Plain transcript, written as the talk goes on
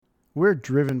We're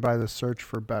driven by the search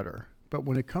for better, but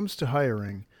when it comes to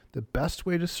hiring, the best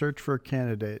way to search for a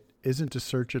candidate isn't to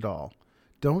search at all.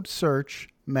 Don't search,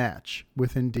 match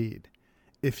with Indeed.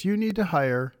 If you need to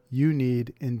hire, you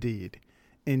need Indeed.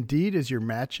 Indeed is your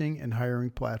matching and hiring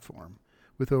platform.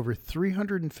 With over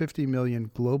 350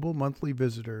 million global monthly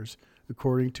visitors,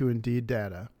 according to Indeed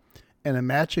data, and a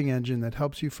matching engine that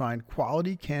helps you find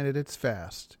quality candidates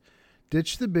fast.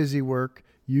 Ditch the busy work.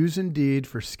 Use Indeed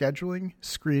for scheduling,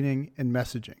 screening, and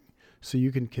messaging so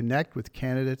you can connect with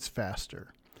candidates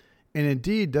faster. And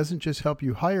Indeed doesn't just help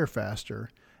you hire faster.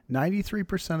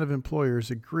 93% of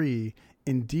employers agree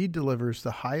Indeed delivers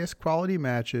the highest quality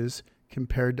matches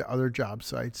compared to other job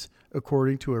sites,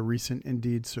 according to a recent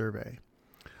Indeed survey.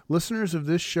 Listeners of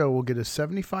this show will get a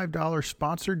 $75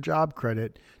 sponsored job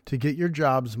credit to get your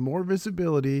jobs more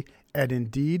visibility at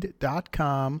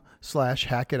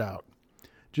Indeed.com/hackitout.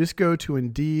 Just go to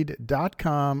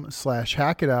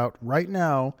Indeed.com/hackitout right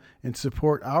now and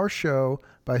support our show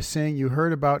by saying you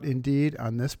heard about Indeed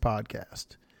on this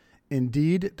podcast.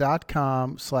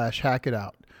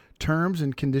 Indeed.com/hackitout. Terms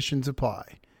and conditions apply.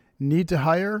 Need to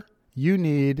hire? You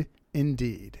need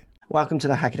Indeed. Welcome to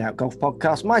the Hack It Out Golf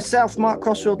Podcast. Myself, Mark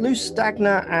Crossfield, Lou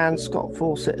Stagner, and Scott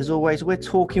Fawcett. As always, we're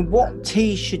talking what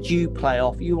tee should you play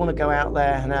off? You want to go out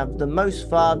there and have the most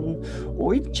fun,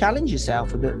 or even challenge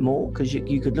yourself a bit more, because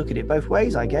you could look at it both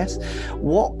ways, I guess.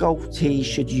 What golf tee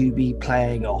should you be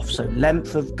playing off? So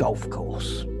length of golf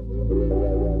course.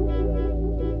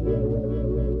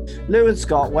 Lou and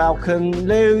Scott, welcome.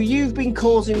 Lou, you've been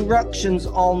causing ructions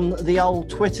on the old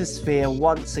Twitter sphere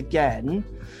once again.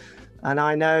 And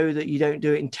I know that you don't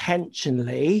do it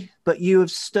intentionally, but you have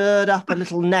stirred up a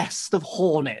little nest of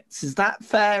hornets. Is that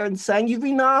fair in saying? You've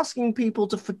been asking people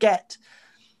to forget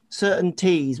certain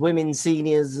tees, women's,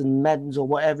 seniors, and men's, or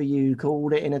whatever you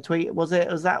called it in a tweet. Was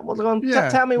that what's on? Yeah,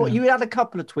 tell me what you had a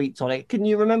couple of tweets on it. Can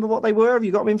you remember what they were? Have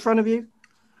you got them in front of you?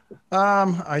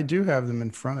 I do have them in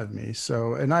front of me.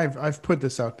 So, and I've put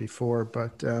this out before,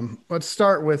 but let's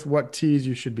start with what tees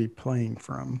you should be playing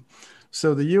from.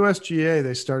 So the USGA,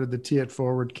 they started the Tee It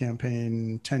Forward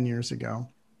campaign 10 years ago.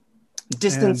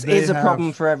 Distance is a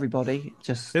problem for everybody.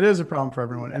 It is a problem for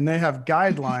everyone. And they have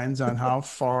guidelines on how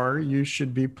far you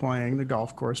should be playing the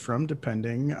golf course from,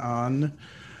 depending on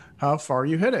how far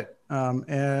you hit it.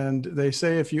 And they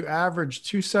say if you average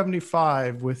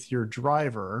 275 with your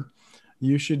driver,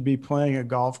 you should be playing a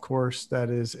golf course that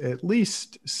is at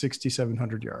least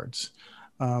 6,700 yards.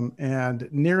 And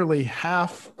nearly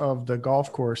half of the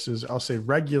golf courses, I'll say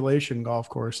regulation golf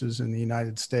courses in the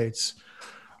United States,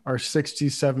 are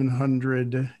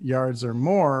 6,700 yards or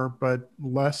more, but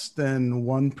less than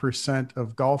 1%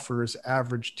 of golfers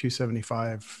average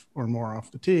 275 or more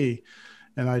off the tee.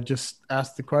 And I just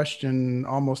asked the question,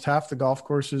 almost half the golf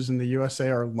courses in the USA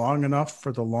are long enough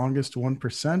for the longest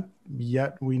 1%,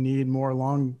 yet we need more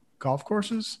long golf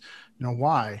courses.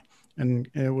 Why? And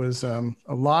it was a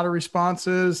lot of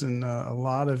responses and a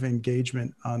lot of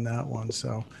engagement on that one.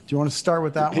 So do you want to start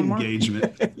with that one, Mark?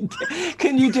 Engagement.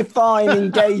 Can you define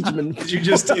engagement? Did you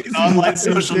just take an online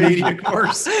social media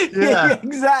course? Yeah,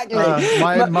 exactly.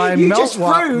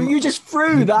 You just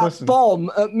threw that bomb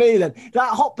at me then. That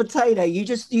hot potato, you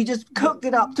just cooked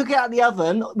it up, took it out of the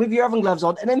oven with your oven gloves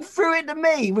on, and then threw it to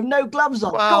me with no gloves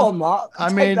on. Well, go on, Mark.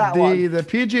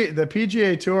 The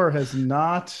PGA Tour has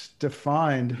not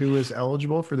defined who is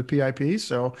eligible for the PIP.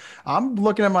 So I'm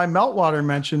looking at my meltwater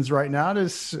mentions right now.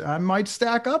 I might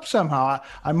stack up somehow.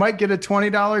 I might get a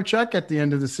 $20 check at the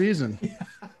end of the season.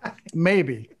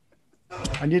 Maybe.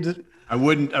 I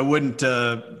wouldn't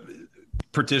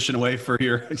petition away for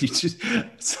your.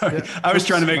 Sorry, yeah. I was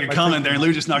trying to make a comment there, and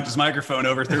Lou just knocked his microphone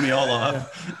over, threw me all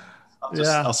off.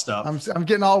 Yeah. I'll stop. I'm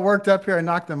getting all worked up here. I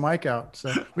knocked the mic out.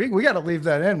 So we got to leave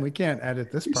that in. We can't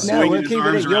edit this part. No, we'll keep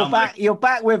it in. You're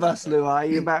back with us, Lou.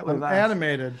 You're back with us.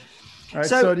 Animated. All right.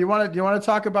 So do you want to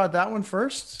talk about that one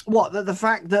first? What, the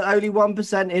fact that only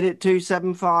 1% hit it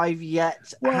 275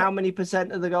 yet? Well, how many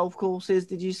percent of the golf courses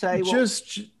did you say?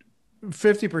 Just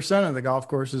 50% of the golf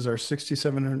courses are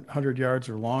 6,700 yards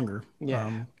or longer.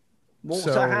 Yeah.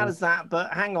 So how does that?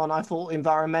 But hang on, I thought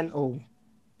environmental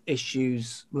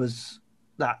issues was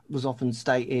often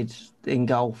stated in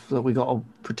golf that we got to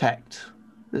protect.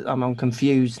 I'm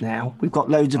confused now. We've got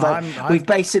loads of we've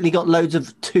basically got loads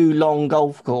of too long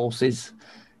golf courses,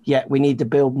 yet we need to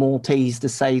build more tees to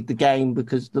save the game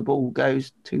because the ball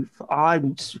goes too far.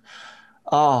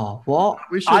 What?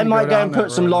 I might go and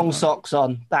put some long socks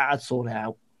on. That'd sort it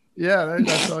out. Yeah,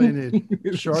 that's all you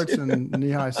need. Shorts and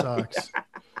knee-high socks.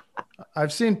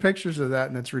 I've seen pictures of that,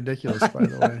 and it's ridiculous. By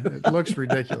the way, it looks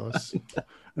ridiculous,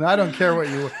 and I don't care what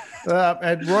you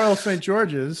at Royal St.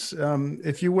 George's.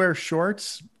 If you wear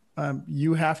shorts,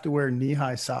 you have to wear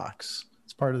knee-high socks.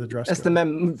 It's part of the dress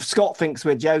code. Scott thinks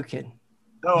we're joking.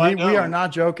 No, we are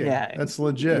not joking. Yeah, that's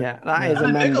legit. Yeah, that is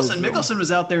a Mickelson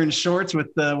was out there in shorts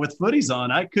with footies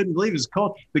on. I couldn't believe it was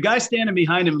cold. The guy standing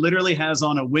behind him literally has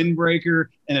on a windbreaker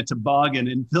and a toboggan,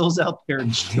 and Phil's out there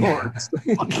in shorts.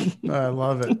 I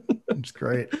love it. It's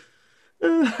great.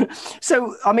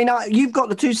 So, I mean, you've got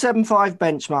the 275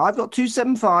 benchmark. I've got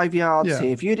 275 yards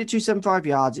here. If you did 275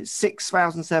 yards, it's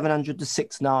 6,700 to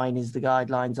 6,900 is the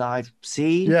guidelines I've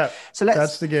seen. Yeah. So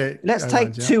that's the gate. Let's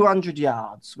take 200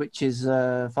 yards, which is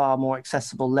a far more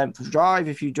accessible length of drive.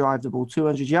 If you drive the ball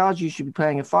 200 yards, you should be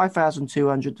playing a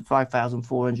 5,200 to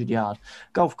 5,400 yard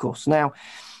golf course. Now,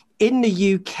 in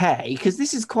the UK, because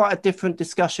this is quite a different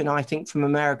discussion, I think, from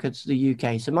America to the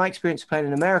UK. So my experience of playing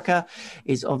in America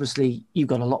is obviously you've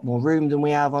got a lot more room than we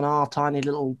have on our tiny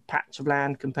little patch of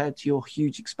land compared to your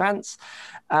huge expanse.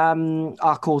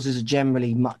 Our courses are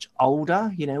generally much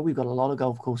older. You know, we've got a lot of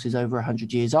golf courses over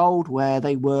 100 years old where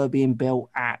they were being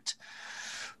built at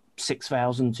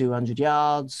 6,200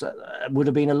 yards. Would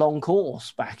have been a long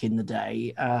course back in the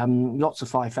day. Lots of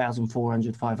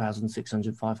 5,400,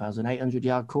 5,600, 5,800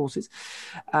 yard courses.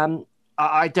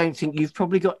 I don't think you've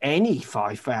probably got any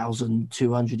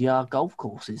 5,200 yard golf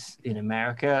courses in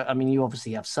America. I mean, you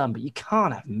obviously have some, but you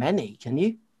can't have many, can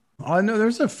you? I know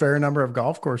there's a fair number of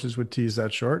golf courses with tees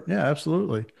that short. Yeah,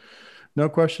 absolutely. No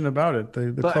question about it.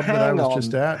 The club that I was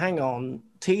just at. Hang on.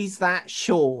 Tees that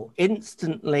short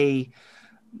instantly.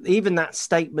 Even that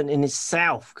statement in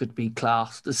itself could be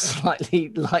classed as slightly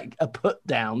like a put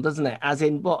down, doesn't it? As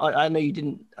in, well, I know you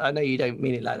don't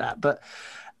mean it like that, but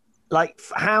like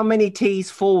how many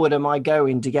tees forward am I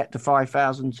going to get to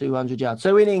 5,200 yards?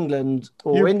 So in England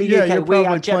or in the UK, we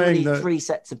have generally 3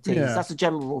 sets of tees. Yeah. That's a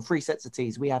general rule, 3 sets of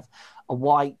tees. We have a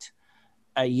white,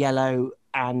 a yellow,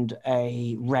 and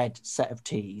a red set of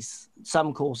tees.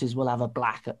 Some courses will have a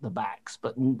black at the backs,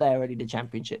 but they're already the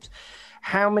championships.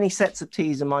 How many sets of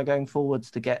tees am I going forwards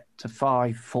to get to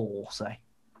 5-4, say?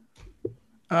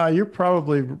 You're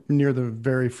probably near the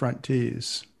very front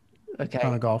tees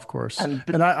on a golf course.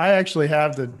 And I actually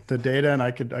have the data, and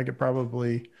I could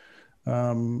probably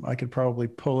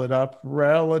pull it up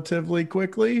relatively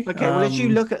quickly. Okay, well, as you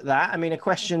look at that, I mean, a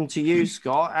question to you,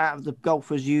 Scott, out of the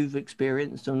golfers you've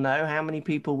experienced and know, how many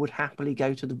people would happily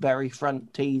go to the very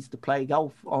front tees to play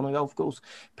golf on a golf course,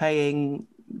 paying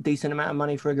decent amount of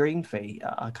money for a green fee?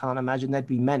 I can't imagine there'd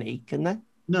be many, can there?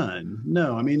 None.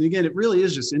 No. I mean, again, it really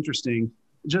is just interesting,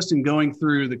 just in going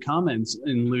through the comments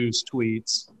in Lou's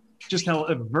tweets, just how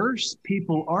averse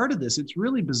people are to this. It's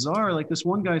really bizarre. Like this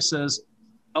one guy says,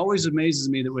 always amazes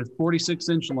me that with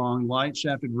 46-inch long, light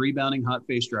shafted, rebounding hot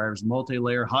face drivers,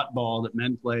 multi-layer hot ball that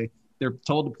men play, they're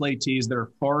told to play tees that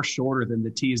are far shorter than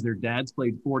the tees their dads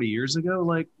played 40 years ago.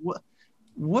 Like,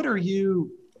 what are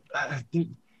you?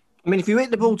 I mean, if you hit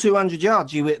the ball 200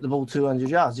 yards, you hit the ball 200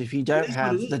 yards. If you don't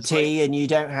have the tee and you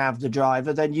don't have the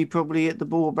driver, then you probably hit the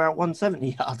ball about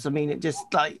 170 yards. I mean, it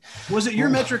just like... Was it your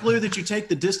metric, Lou, that you take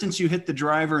the distance you hit the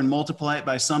driver and multiply it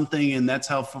by something, and that's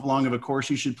how long of a course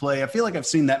you should play? I feel like I've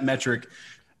seen that metric.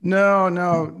 No.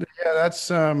 Yeah, that's...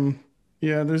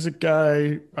 there's a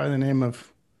guy by the name of...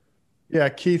 Yeah,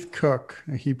 Keith Cook.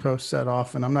 He posts that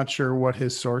often. I'm not sure what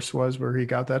his source was, where he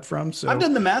got that from. So I've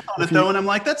done the math on it though, and I'm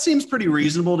like, that seems pretty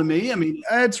reasonable to me. I mean,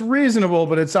 it's reasonable,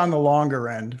 but it's on the longer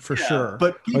end for sure.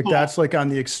 But that's like on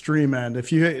the extreme end.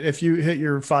 If you hit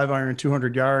your 5-iron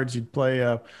 200 yards, you'd play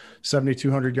a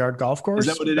 7,200 yard golf course.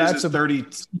 Is that what it is? That's 30.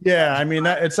 Yeah, I mean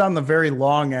it's on the very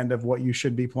long end of what you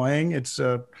should be playing.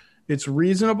 It's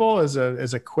reasonable as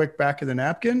a quick back of the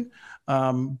napkin,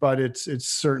 but it's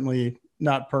certainly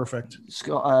not perfect.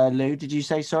 Scott, Lou, did you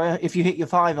say, sorry, if you hit your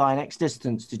 5-iron X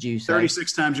distance, did you say?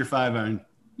 36 times your 5-iron.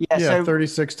 Yeah, so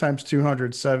 36 times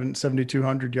 200,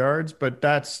 7,200 yards. But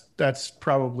that's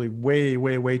probably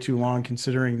way too long,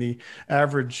 considering the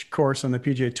average course on the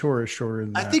PGA Tour is shorter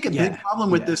than that. I think a big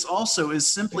problem with this also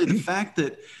is simply the fact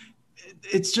that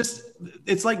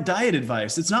it's like diet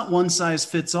advice. It's not one size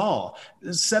fits all.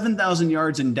 7,000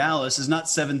 yards in Dallas is not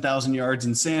 7,000 yards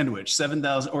in Sandwich,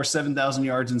 7,000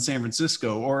 yards in San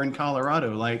Francisco or in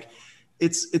Colorado. Like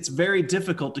it's very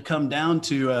difficult to come down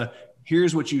to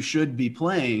here's what you should be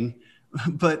playing.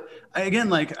 But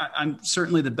again, I'm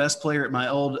certainly the best player at my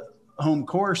old home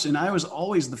course. And I was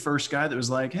always the first guy that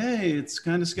was like, hey, it's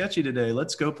kind of sketchy today.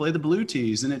 Let's go play the blue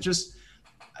tees. And it just,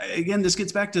 again, this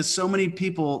gets back to so many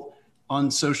people on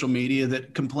social media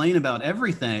that complain about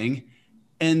everything,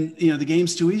 and the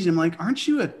game's too easy. I'm like, aren't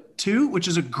you a 2, which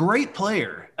is a great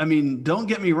player? I mean, don't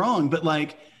get me wrong, but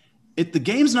like the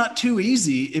game's not too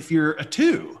easy if you're a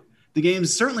 2. The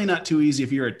game's certainly not too easy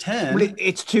if you're a 10. Well,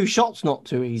 it's 2 shots not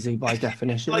too easy by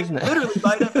definition, like, isn't it? Literally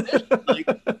by definition. Like,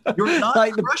 you're not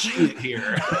like crushing it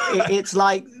here. It's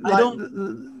like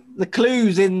the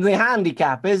clues in the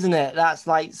handicap, isn't it? That's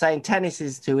like saying tennis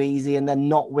is too easy and then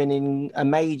not winning a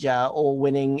major or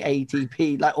winning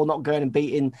ATP, like, or not going and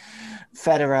beating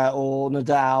Federer or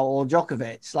Nadal or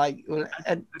Djokovic. Like,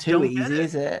 too easy,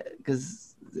 is it? Because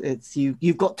it's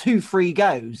you've got 2 free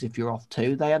goes if you're off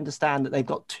 2. They understand that they've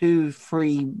got 2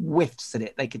 free whiffs at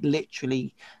it. They could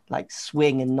literally like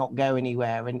swing and not go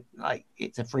anywhere, and like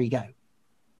it's a free go.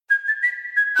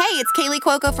 Hey, it's Kaylee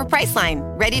Cuoco for Priceline.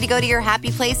 Ready to go to your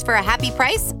happy place for a happy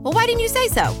price? Well, why didn't you say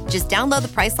so? Just download the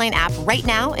Priceline app right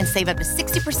now and save up to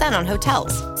 60% on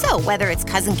hotels. So whether it's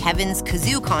Cousin Kevin's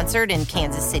Kazoo Concert in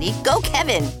Kansas City, go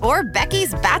Kevin, or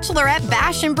Becky's Bachelorette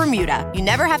Bash in Bermuda, you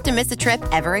never have to miss a trip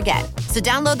ever again. So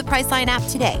download the Priceline app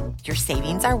today. Your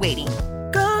savings are waiting.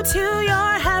 Go to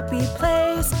your happy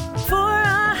place for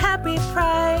a happy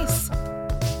price.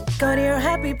 Go to your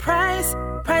happy price,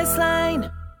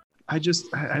 Priceline. I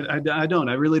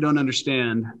really don't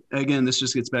understand. Again, this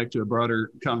just gets back to a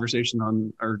broader conversation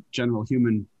on our general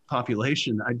human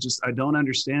population. I don't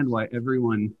understand why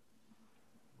there's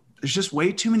just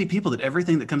way too many people that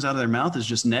everything that comes out of their mouth is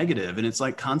just negative, and it's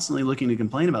like constantly looking to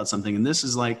complain about something. And this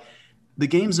is like, the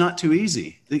game's not too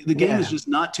easy. The game is just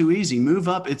not too easy. Move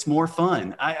up. It's more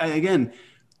fun. I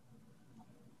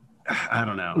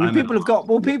don't know.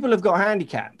 People have got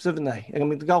handicaps, haven't they? I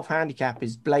mean, the golf handicap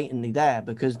is blatantly there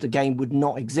because the game would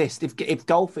not exist if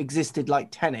golf existed like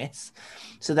tennis.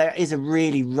 So there is a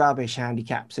really rubbish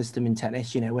handicap system in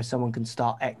tennis, where someone can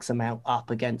start X amount up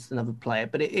against another player.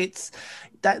 But it's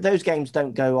that those games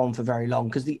don't go on for very long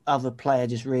because the other player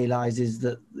just realizes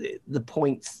that the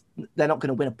points, they're not going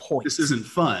to win a point. This isn't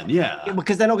fun. Yeah.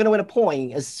 Because they're not going to win a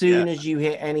point as soon as you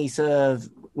hit any serve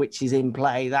which is in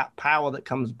play. That power that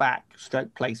comes back,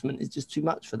 stroke placement, is just too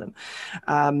much for them.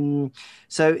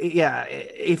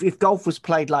 If golf was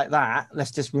played like that,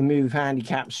 let's just remove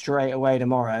handicap straight away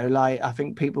tomorrow. Like, I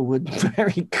think people would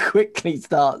very quickly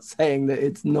start saying that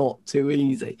it's not too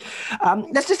easy.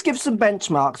 Let's just give some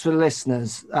benchmarks for the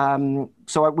listeners.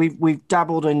 So we've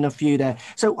dabbled in a few there.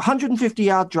 So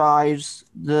 150-yard drives.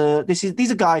 These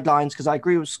are guidelines because I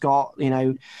agree with Scott.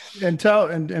 And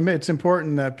it's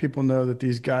important that people know that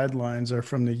these guidelines are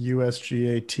from the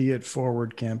USGA Tee It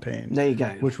Forward campaign. There you go.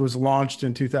 Which was launched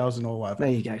in 2011.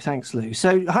 There you go. Thanks, Lou.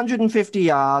 So 150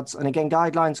 yards, and again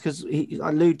guidelines because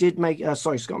Lou did make.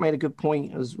 Scott made a good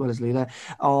point as well as Lou there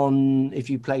on if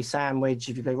you play Sandwich,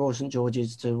 if you play Royal St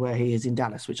George's to where he is in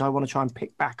Dallas, which I want to try and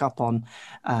pick back up on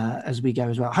as we go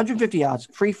as well. 150 yards,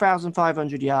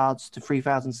 3,500 yards to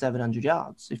 3,700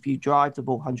 yards. If you drive the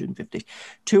ball 150,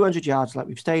 200 yards, like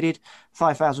we've stated,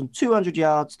 5,200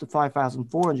 yards to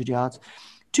 5,400 yards.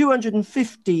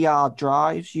 250-yard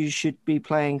drives, you should be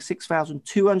playing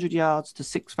 6,200 yards to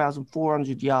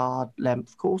 6,400 yard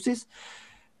length courses.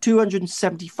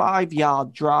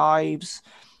 275-yard drives,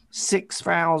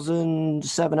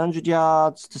 6,700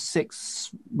 yards to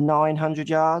 6,900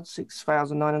 yards,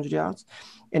 6,900 yards.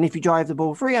 And if you drive the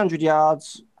ball 300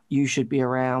 yards, you should be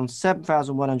around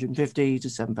 7,150 to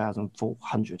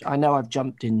 7,400. I know I've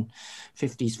jumped in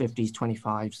 50s,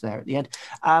 25s there at the end.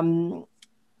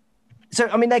 So,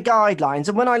 I mean, they're guidelines.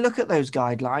 And when I look at those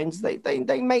guidelines,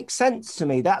 they make sense to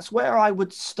me. That's where I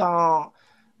would start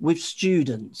with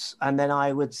students. And then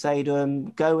I would say to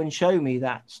them, go and show me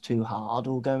that's too hard,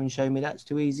 or go and show me that's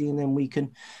too easy. And then we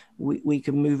can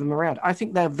move them around. I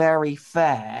think they're very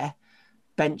fair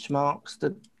benchmarks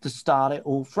to start it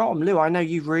all from. Lou, I know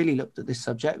you've really looked at this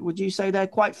subject. Would you say they're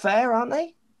quite fair, aren't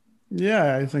they?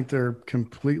 Yeah, I think they're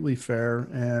completely fair.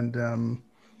 And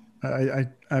I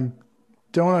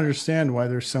don't understand why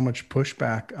there's so much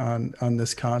pushback on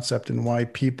this concept and why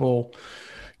people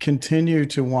continue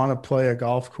to want to play a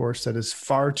golf course that is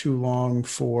far too long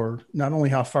for not only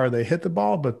how far they hit the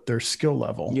ball, but their skill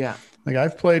level. Yeah. Like,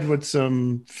 I've played with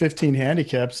some 15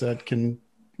 handicaps that can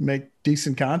make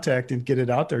decent contact and get it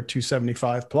out there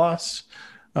 275 plus.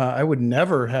 I would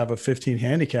never have a 15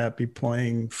 handicap be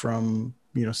playing from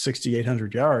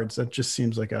 6,800 yards. That just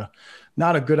seems like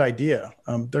not a good idea.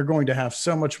 They're going to have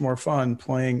so much more fun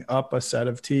playing up a set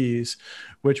of tees,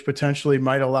 which potentially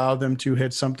might allow them to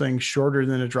hit something shorter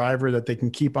than a driver that they can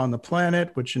keep on the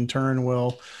planet, which in turn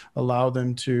will allow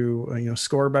them to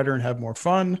score better and have more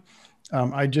fun.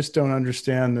 I just don't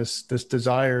understand this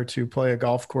desire to play a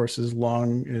golf course as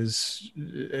long as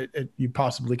you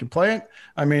possibly can play it.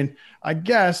 I mean, I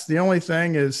guess the only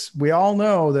thing is we all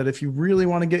know that if you really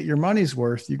want to get your money's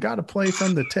worth, you got to play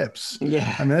from the tips.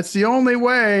 Yeah. I mean, that's the only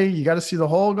way. You got to see the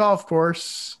whole golf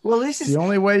course. Well, this is the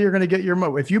only way you're going to get your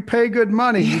money. If you pay good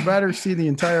money, you better see the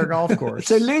entire golf course.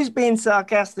 So Lou's being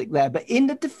sarcastic there, but in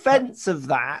the defense of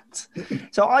that,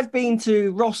 so I've been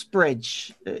to Ross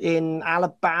Bridge in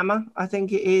Alabama, I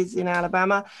think it is in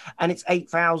Alabama, and it's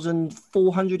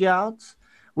 8,400 yards.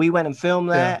 We went and filmed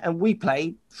there, and we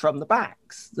played from the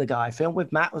backs. The guy I filmed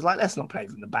with, Matt, was like, let's not play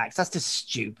from the backs. That's just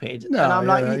stupid. No,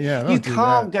 and I'm you do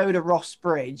can't that. go to Ross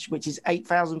Bridge, which is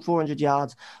 8,400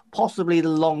 yards, possibly the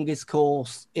longest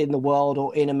course in the world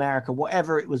or in America,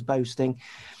 whatever it was boasting,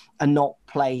 and not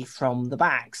play from the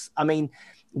backs. I mean,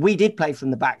 we did play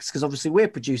from the backs because obviously we're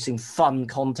producing fun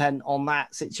content on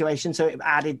that situation. So it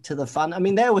added to the fun. I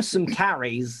mean, there were some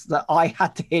carries that I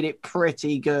had to hit it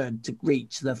pretty good to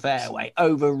reach the fairway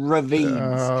over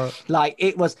ravines. Like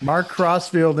it was Mark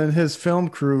Crossfield and his film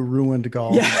crew ruined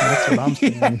golf. Yeah. That's what I'm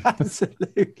saying. Yeah,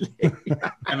 absolutely.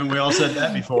 Haven't we all said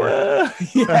that before?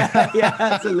 yeah,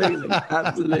 absolutely.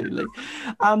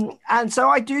 And so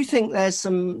I do think there's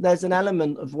an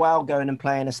element of going and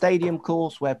playing a stadium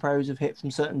course where pros have hit from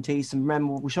certain tees, some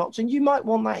memorable shots, and you might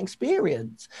want that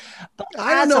experience. But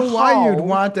I don't know why you'd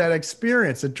want that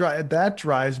experience. That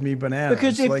drives me bananas.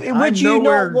 Because would you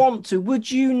not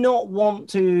want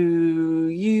to?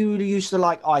 You used to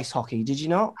like ice hockey, did you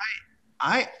not?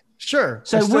 Sure.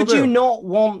 So would you not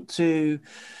want to?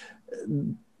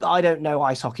 I don't know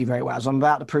ice hockey very well, as I'm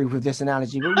about to prove with this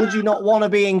analogy, but would you not want to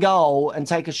be in goal and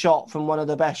take a shot from one of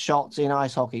the best shots in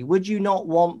ice hockey? Would you not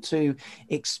want to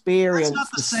experience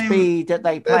the speed that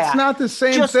they play It's at? not the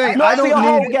same thing. Not for your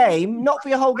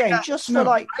whole game, just for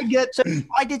I get. So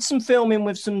I did some filming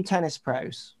with some tennis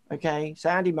pros. Okay,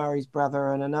 so Andy Murray's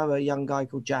brother and another young guy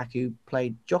called Jack who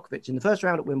played Djokovic in the first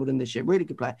round at Wimbledon this year. Really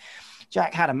good player.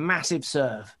 Jack had a massive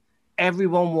serve.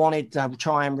 Everyone wanted to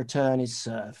try and return his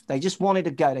serve. They just wanted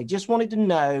to go. They just wanted to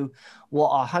know what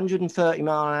a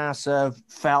 130-mile-an-hour serve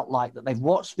felt like that they've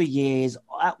watched for years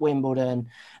at Wimbledon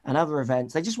and other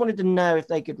events. They just wanted to know if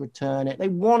they could return it. They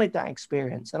wanted that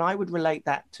experience. And I would relate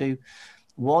that to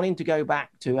wanting to go back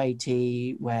to AT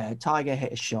where Tiger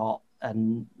hit a shot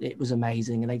and it was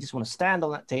amazing. And they just want to stand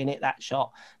on that tee and hit that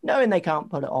shot, knowing they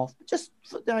can't put it off.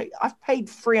 I've paid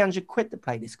 300 quid to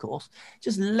play this course.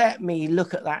 Just let me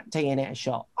look at that tee and hit a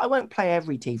shot. I won't play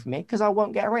every tee from here because I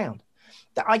won't get around.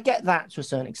 I get that to a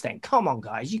certain extent. Come on,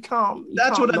 guys, you can't.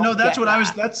 That's what I was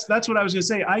going to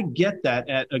say. I get that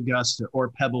at Augusta or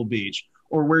Pebble Beach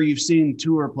or where you've seen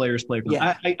tour players play from.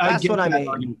 Yeah, I get that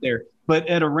argument there. But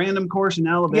at a random course in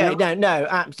Alabama,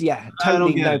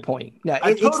 totally no point. No,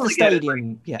 it's the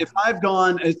stadium. Yeah. If I've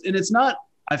gone, and it's not,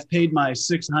 I've paid my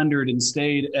 $600 and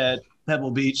stayed at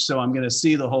Pebble Beach, so I'm going to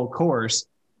see the whole course.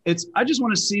 I just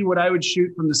want to see what I would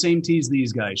shoot from the same tees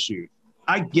these guys shoot.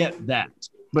 I get that,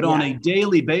 but on a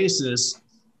daily basis,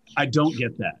 I don't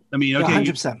get that. I mean, okay,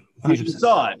 100%. You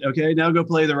saw it. Okay, now go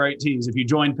play the right tees. If you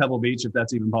join Pebble Beach, if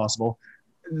that's even possible,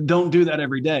 don't do that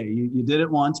every day. You did it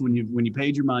once when you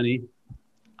paid your money.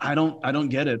 I don't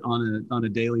get it on a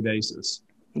daily basis.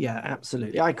 Yeah,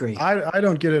 absolutely. I agree. I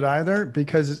don't get it either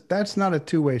because that's not a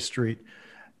two-way street.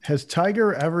 Has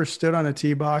Tiger ever stood on a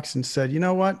tee box and said, you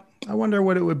know what? I wonder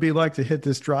what it would be like to hit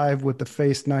this drive with the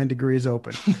face 9 degrees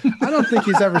open. I don't think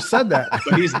he's ever said that.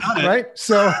 But he's done it. Right?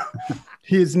 So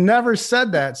he's never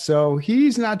said that. So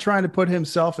he's not trying to put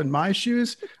himself in my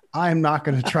shoes. I'm not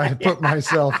going to try to put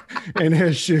myself in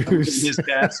his shoes. His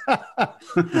desk. I'm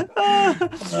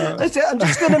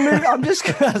just going to move.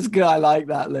 That's good. I like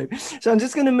that, Lou. So I'm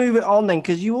just going to move it on then,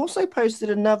 because you also posted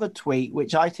another tweet,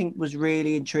 which I think was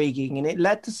really intriguing, and it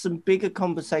led to some bigger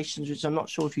conversations, which I'm not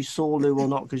sure if you saw, Lou, or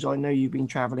not, because I know you've been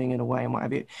traveling in a way and what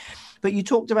have you. But you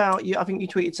talked about, I think you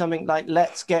tweeted something like,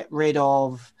 let's get rid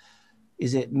of,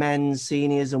 is it men's,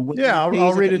 seniors, and women's? Yeah,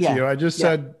 I'll read it to you. I just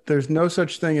said there's no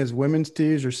such thing as women's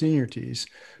tees or senior tees.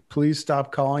 Please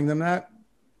stop calling them that.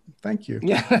 Thank you.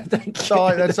 Yeah, thank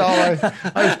you. That's all. I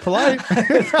was polite.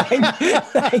 Thank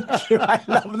you. I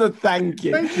love the thank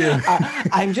you. Thank you.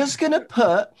 I'm just going to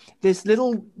put this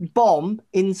little bomb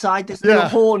inside this little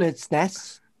hornet's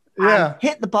nest. Yeah.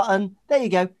 Hit the button. There you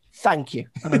go. Thank you.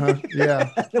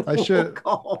 Yeah. I should.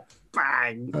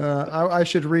 Bang. I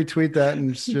should retweet that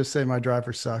and just say my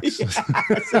driver sucks.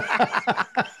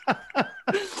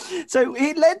 So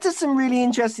it led to some really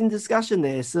interesting discussion,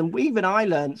 this, and even I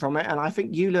learned from it, and I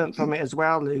think you learned from it as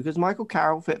well, Lou, because Michael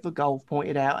Carroll, Fit for Golf,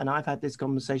 pointed out, and I've had this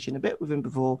conversation a bit with him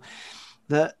before,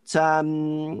 that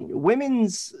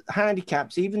women's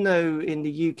handicaps, even though in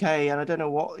the UK, and I don't know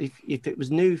what if it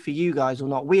was new for you guys or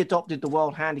not, we adopted the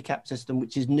world handicap system,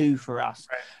 which is new for us.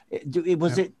 Right.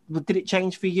 Did it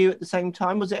change for you at the same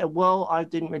time? Was it a world? I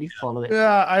didn't really follow it.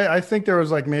 Yeah, I think there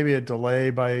was like maybe a delay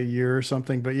by a year or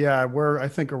something, but yeah, I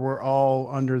think we're all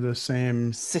under the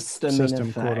same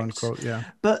system, quote unquote. Yeah.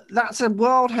 But that's a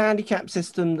world handicap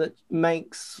system that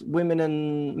makes women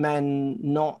and men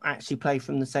not actually play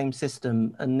from the same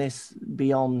system, and this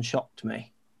beyond shocked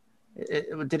me.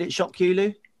 Did it shock you,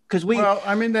 Lou? Because well,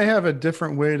 I mean, they have a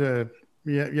different way to.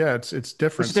 Yeah, it's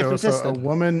different.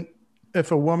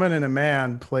 If a woman and a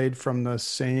man played from the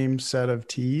same set of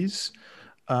tees,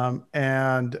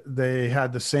 and they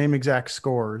had the same exact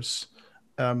scores,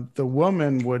 the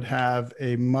woman would have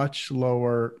a much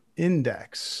lower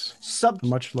index.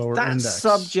 That's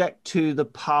subject to the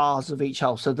pars of each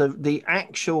hole. So the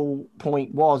actual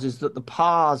point is that the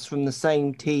pars from the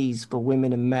same tees for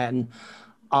women and men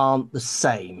aren't the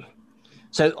same.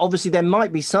 So obviously there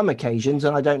might be some occasions,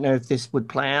 and I don't know if this would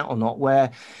play out or not,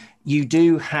 where you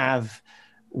do have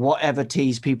whatever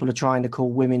tees people are trying to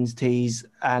call women's tees,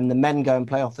 and the men go and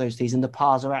play off those tees, and the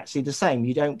pars are actually the same.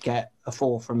 You don't get a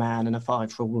 4 for a man and a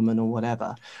 5 for a woman or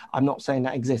whatever. I'm not saying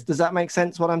that exists. Does that make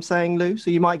sense what I'm saying, Lou?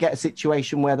 So you might get a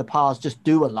situation where the pars just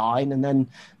do align, and then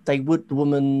the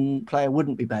woman player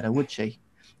wouldn't be better, would she?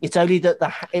 It's only that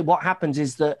what happens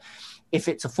is that if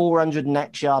it's a 400 and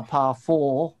X yard par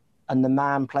 4, and the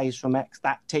man plays from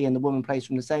that tee and the woman plays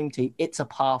from the same tee, it's a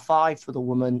par 5 for the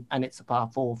woman and it's a par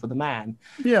 4 for the man.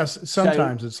 Yes,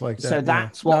 sometimes it's like that. So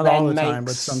that's what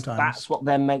that's what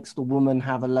then makes the woman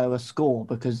have a lower score,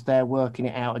 because they're working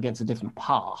it out against a different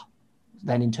par,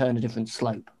 then in turn a different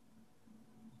slope.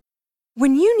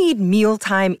 When you need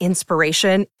mealtime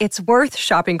inspiration, it's worth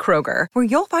shopping Kroger, where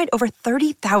you'll find over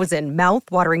 30,000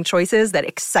 mouth-watering choices that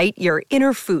excite your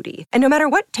inner foodie. And no matter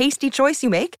what tasty choice you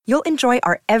make, you'll enjoy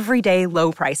our everyday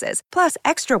low prices, plus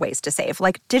extra ways to save,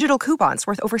 like digital coupons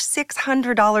worth over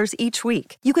 $600 each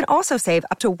week. You can also save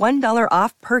up to $1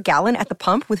 off per gallon at the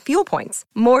pump with fuel points.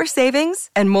 More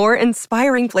savings and more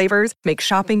inspiring flavors make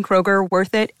shopping Kroger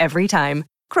worth it every time.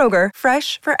 Kroger,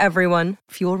 fresh for everyone.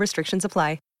 Fuel restrictions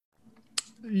apply.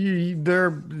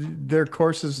 Their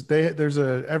courses,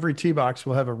 every tee box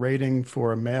will have a rating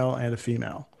for a male and a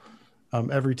female.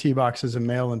 Every tee box is a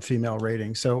male and female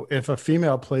rating. So if a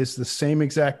female plays the same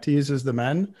exact tees as the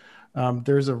men,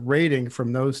 there's a rating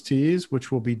from those tees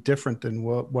which will be different than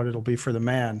what it'll be for the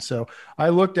man. So I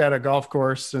looked at a golf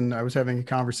course and I was having a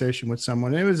conversation with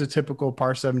someone. It was a typical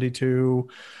par 72,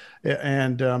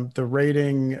 and the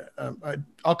rating.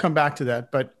 I'll come back to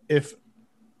that, but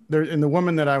and the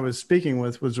woman that I was speaking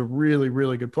with was a really,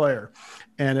 really good player.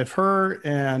 And if her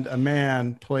and a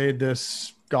man played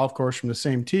this golf course from the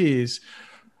same tees,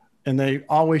 and they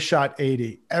always shot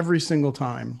 80 every single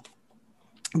time,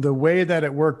 the way that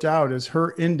it worked out is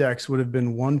her index would have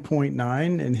been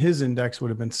 1.9 and his index would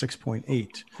have been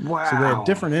 6.8. Wow. So they had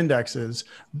different indexes,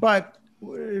 but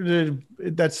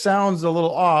that sounds a little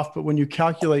off, but when you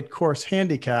calculate course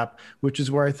handicap, which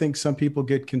is where I think some people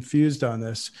get confused on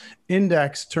this,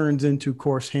 index turns into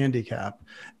course handicap,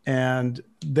 and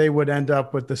they would end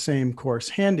up with the same course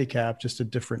handicap, just a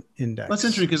different index. That's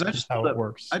interesting, because I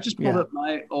just pulled up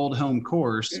my old home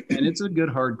course, and it's a good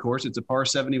hard course. It's a par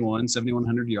 71,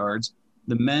 7,100 yards.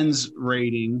 The men's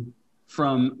rating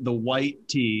from the white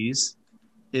tees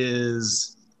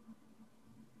is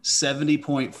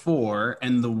 70.4,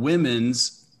 and the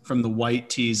women's from the white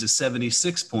tees is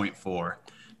 76.4. Correct.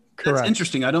 That's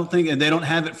interesting. I don't think, and they don't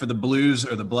have it for the blues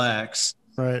or the blacks.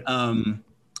 Right.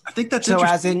 I think that's so.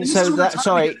 Interesting.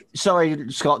 Sorry,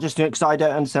 Scott. Just because I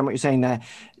don't understand what you're saying there.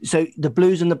 So the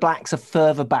blues and the blacks are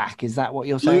further back. Is that what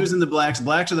you're saying? Blues and the blacks.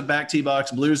 Blacks are the back tee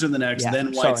box. Blues are the next.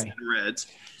 Then whites and reds.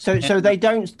 So they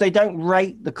don't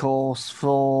rate the course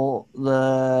for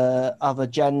the other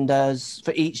genders,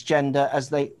 for each gender,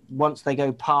 once they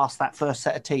go past that first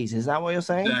set of tees. Is that what you're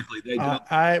saying? Exactly. They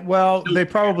don't. They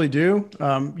probably do.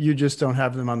 You just don't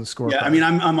have them on the scorecard. Yeah, I mean,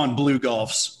 I'm on Blue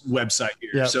Golf's website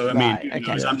here, yep. So I mean,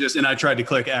 and I tried to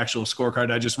click actual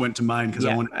scorecard. I just went to mine because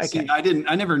I wanted to see.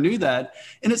 I never knew that,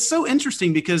 and it's so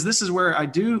interesting because this is where I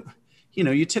do,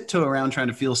 you tiptoe around trying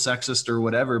to feel sexist or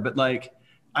whatever, but like.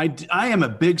 I am a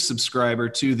big subscriber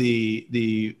to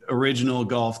the original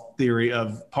golf theory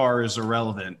of par is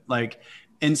irrelevant. Like,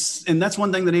 and that's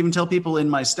one thing that I even tell people in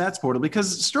my stats portal,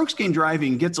 because strokes gained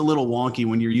driving gets a little wonky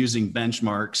when you're using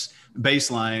benchmarks,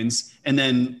 baselines, and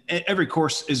then every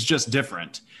course is just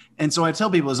different. And so I tell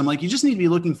people I'm like, you just need to be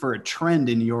looking for a trend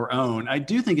in your own. I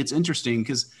do think it's interesting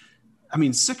because, I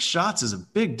mean, 6 shots is a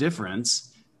big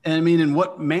difference. And I mean, and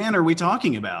what man are we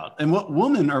talking about? And what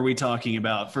woman are we talking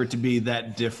about for it to be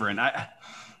that different?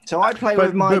 So I play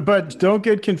with my... But don't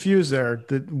get confused there.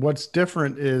 What's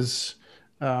different is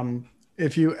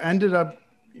if you ended up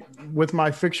with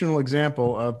my fictional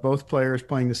example of both players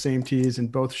playing the same tees and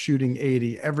both shooting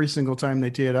 80 every single time they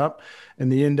tee it up,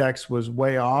 and the index was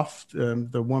way off.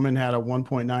 The woman had a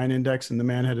 1.9 index and the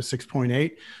man had a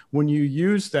 6.8. When you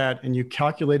use that and you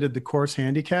calculated the course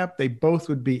handicap, they both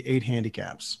would be 8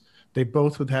 handicaps. They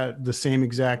both would have the same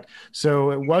exact.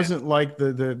 So it wasn't like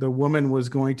the woman was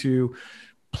going to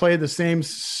play the same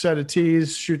set of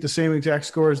tees, shoot the same exact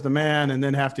score as the man, and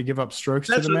then have to give up strokes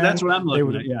to the man. That's what I'm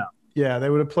looking at. Yeah. Yeah, they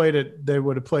would have played it. They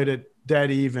would have played it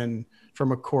dead even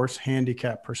from a course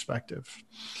handicap perspective.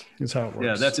 Is how it works.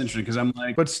 Yeah, that's interesting because I'm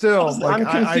like, but still, like,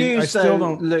 I'm confused. I still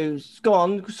don't lose. Go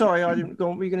on. Sorry, I didn't go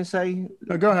on. What were you going to say?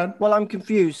 No, go ahead. Well, I'm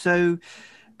confused. So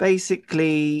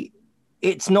basically,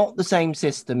 it's not the same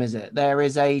system, is it? There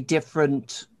is a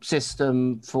different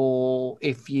system for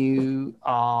if you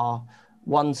are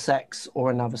one sex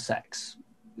or another sex.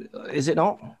 Is it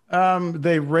not?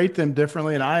 They rate them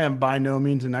differently, and I am by no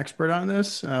means an expert on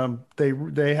this.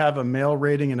 They have a male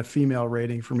rating and a female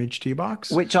rating from each tee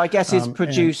box, which I guess is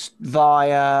produced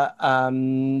via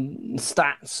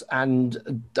stats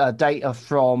and data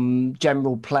from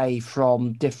general play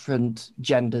from different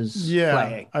genders. Yeah,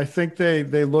 playing. I think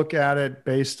they look at it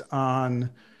based on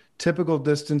typical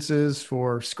distances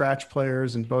for scratch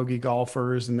players and bogey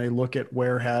golfers, and they look at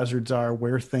where hazards are,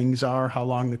 where things are, how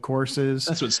long the course is.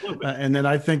 That's what's slow. And then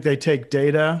I think they take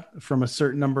data from a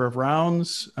certain number of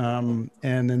rounds, and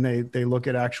then they look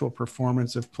at actual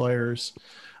performance of players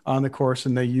on the course,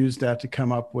 and they use that to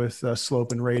come up with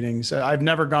slope and ratings. I've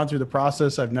never gone through the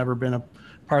process. I've never been a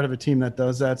part of a team that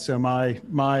does that, so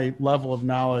my level of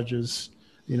knowledge is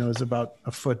about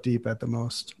a foot deep at the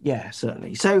most. Yeah,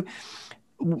 certainly. So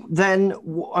then,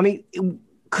 I mean,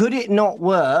 could it not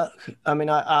work? I mean,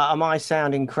 am I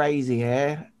sounding crazy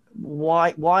here?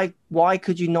 Why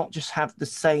could you not just have the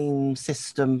same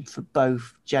system for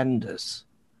both genders?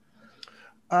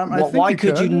 Why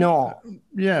could you not?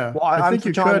 Yeah, I'm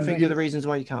trying to think of the reasons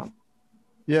why you can't.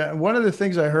 Yeah, one of the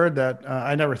things I heard that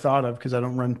I never thought of because I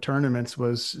don't run tournaments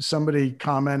was somebody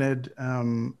commented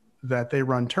that they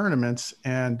run tournaments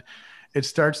and it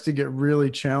starts to get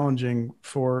really challenging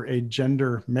for a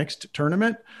gender mixed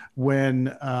tournament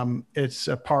when it's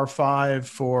a par 5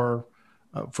 for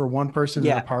one person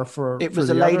and a par for it was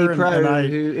for a the lady other. pro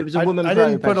it was a woman pro. I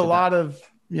didn't put a lot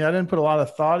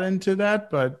of thought into that,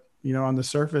 but on the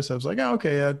surface I was like, oh,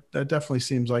 okay, that definitely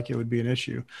seems like it would be an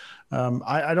issue.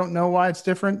 I don't know why it's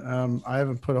different. I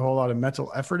haven't put a whole lot of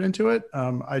mental effort into it.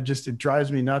 It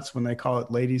drives me nuts when they call it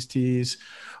ladies tees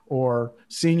or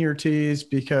senior tees,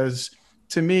 because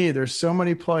to me, there's so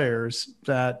many players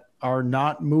that are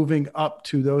not moving up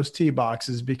to those tee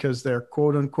boxes because they're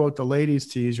quote unquote the ladies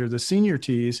tees or the senior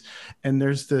tees. And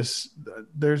there's this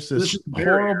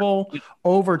horrible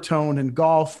overtone in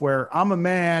golf where I'm a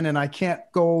man and I can't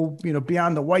go,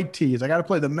 beyond the white tees. I got to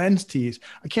play the men's tees.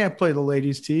 I can't play the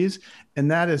ladies tees. And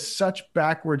that is such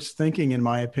backwards thinking, in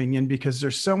my opinion, because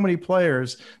there's so many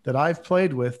players that I've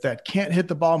played with that can't hit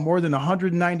the ball more than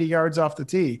 190 yards off the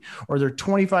tee, or they're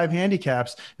 25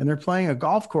 handicaps and they're playing a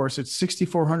golf course at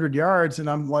 6,400 yards. And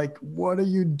I'm like, what are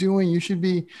you doing? You should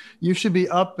be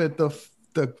up at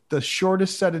the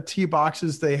shortest set of tee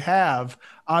boxes they have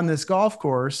on this golf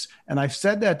course. And I've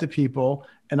said that to people,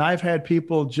 and I've had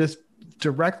people just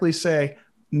directly say,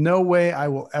 no way I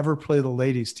will ever play the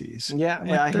ladies tees. Yeah,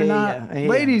 I hear you.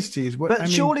 Ladies tees.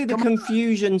 Surely the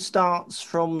confusion starts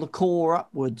from the core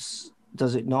upwards,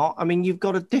 does it not? I mean, you've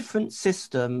got a different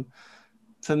system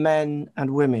for men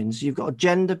and women. So you've got a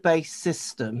gender-based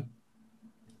system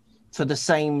for the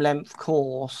same length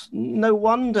course. No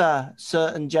wonder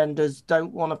certain genders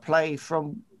don't want to play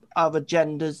from other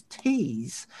genders'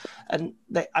 tees. And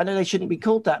I know they shouldn't be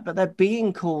called that, but they're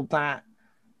being called that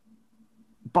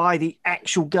by the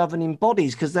actual governing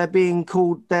bodies, because they're being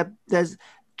called there's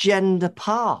gender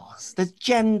pars. There's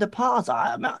gender pars.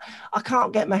 I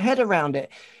can't get my head around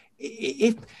it.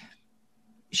 If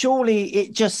surely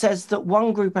it just says that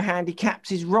one group of handicaps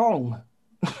is wrong.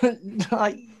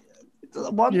 Like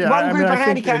one group of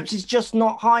handicaps is just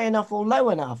not high enough or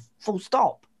low enough. Full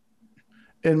stop.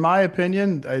 In my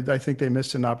opinion, I think they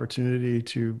missed an opportunity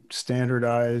to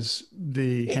standardize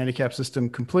the handicap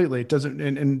system completely. It doesn't,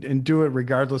 and do it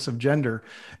regardless of gender.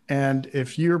 And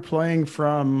if you're playing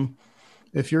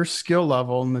if your skill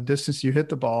level and the distance you hit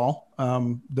the ball,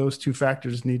 those two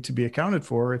factors need to be accounted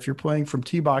for. If you're playing from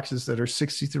tee boxes that are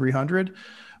 6,300,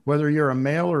 whether you're a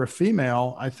male or a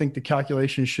female, I think the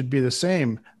calculation should be the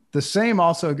same. The same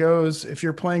also goes if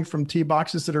you're playing from tee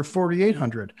boxes that are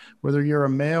 4,800, whether you're a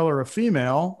male or a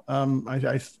female.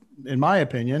 In my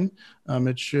opinion,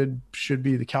 it should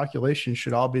be, the calculation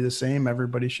should all be the same.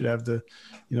 Everybody should have the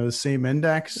same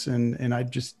index. And I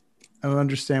don't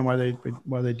understand why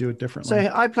they do it differently.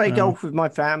 So I play golf with my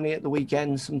family at the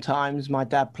weekends. Sometimes my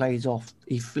dad plays off.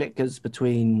 He flickers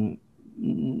between,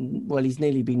 well, he's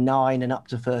nearly been 9 and up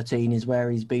to 13 is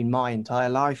where he's been my entire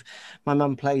life. My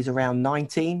mum plays around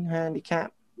 19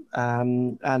 handicap.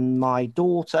 And my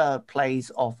daughter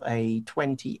plays off a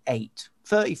 28,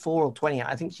 34 or 28.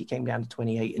 I think she came down to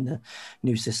 28 in the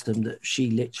new system that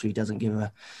she literally doesn't give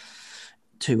a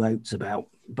two oats about.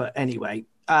 But anyway,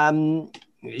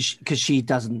 because she's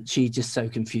just so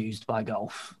confused by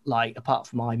golf. Like, apart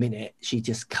from I'm in it, she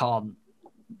just can't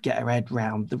get her head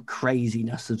around the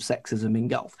craziness of sexism in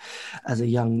golf as a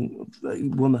young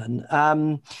woman.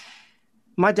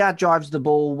 My dad drives the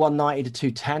ball 190 to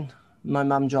 210. My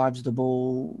mum drives the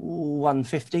ball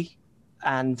 150.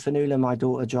 And Fanula, my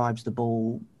daughter, drives the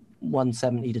ball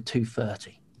 170 to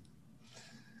 230.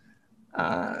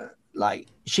 Like,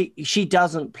 she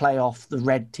doesn't play off the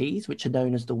red tees, which are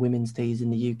known as the women's tees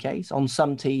in the UK. So on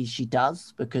some tees she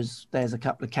does, because there's a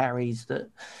couple of carries that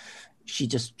she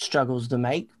just struggles to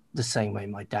make, the same way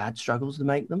my dad struggles to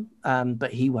make them,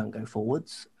 but he won't go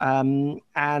forwards. And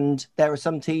there are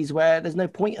some tees where there's no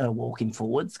point her walking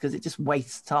forwards because it just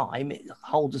wastes time. It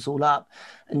holds us all up,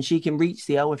 and she can reach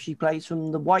the O if she plays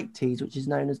from the white tees, which is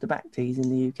known as the back tees in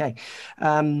the UK.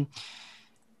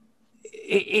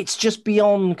 It's just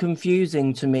beyond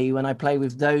confusing to me when I play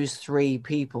with those three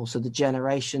people. So the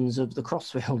generations of the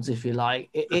Crossfields, if you like,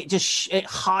 it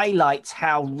highlights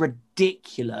how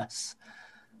ridiculous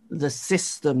the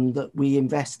system that we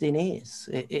invest in is.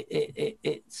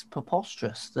 It's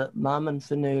preposterous that Mum and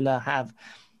Fanula have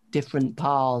different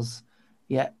pars,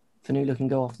 yet Fanula can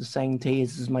go off the same tee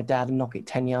as my dad and knock it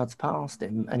 10 yards past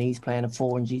him, and he's playing a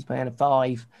 4 and she's playing a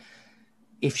 5.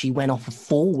 If she went off a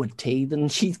forward tee, then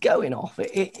she's going off.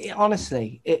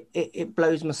 Honestly, it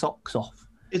blows my socks off.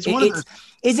 Is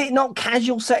it not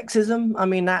casual sexism? I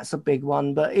mean, that's a big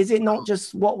one, but is it not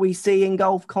just what we see in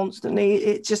golf constantly?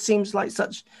 It just seems like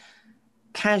such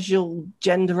casual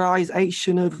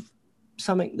genderization of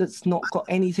something that's not got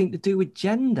anything to do with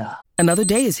gender. Another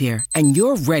day is here, and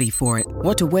you're ready for it.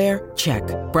 What to wear? Check.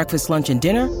 Breakfast, lunch, and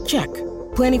dinner? Check.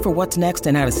 Planning for what's next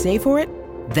and how to save for it?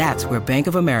 That's where Bank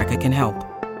of America can help.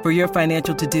 For your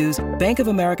financial to-dos, Bank of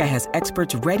America has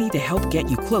experts ready to help get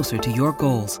you closer to your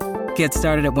goals. Get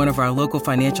started at one of our local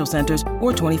financial centers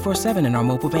or 24/7 in our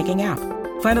mobile banking app.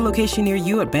 Find a location near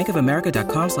you at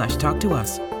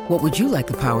bankofamerica.com/talktous. What would you like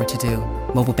the power to do?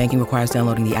 Mobile banking requires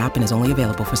downloading the app and is only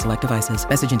available for select devices.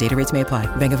 Message and data rates may apply.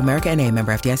 Bank of America N.A.,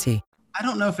 member FDIC. I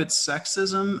don't know if it's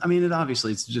sexism. I mean,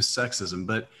 it's just sexism,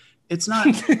 but it's not.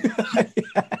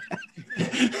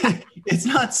 It's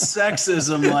not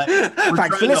sexism. Like,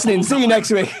 thanks for listening. See you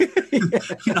next week.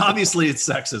 Obviously, it's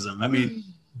sexism. I mean,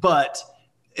 but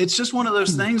it's just one of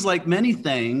those things. Like many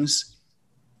things,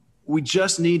 we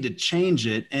just need to change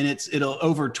it, and it'll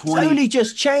over 20. It's only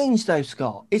just changed, though,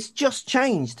 Scott. It's just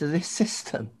changed to this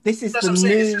system. This is the new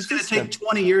system. It's going to take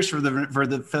 20 years for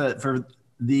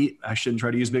the I shouldn't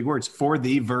try to use big words, for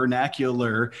the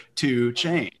vernacular to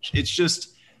change.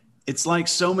 It's like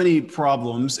so many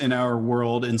problems in our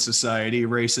world and society,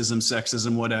 racism,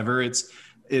 sexism, whatever. It's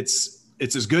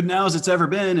as good now as it's ever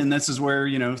been. And this is where,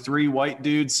 3 white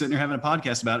dudes sitting here having a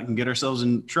podcast about it can get ourselves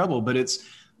in trouble. But this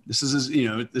is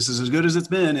as good as it's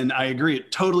been. And I agree,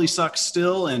 it totally sucks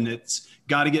still, and it's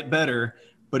got to get better,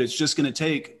 but it's just going to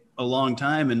take a long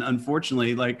time. And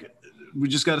unfortunately, we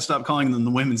just got to stop calling them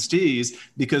the women's tees,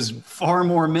 because far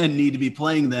more men need to be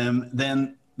playing them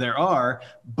than there are.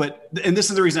 And this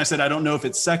is the reason I said I don't know if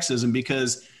it's sexism,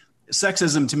 because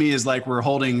sexism to me is like we're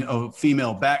holding a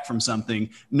female back from something.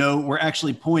 No, we're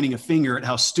actually pointing a finger at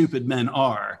how stupid men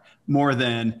are more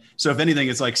than. So if anything,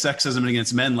 it's like sexism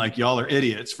against men, like y'all are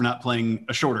idiots for not playing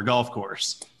a shorter golf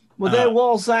course. Well, there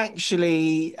was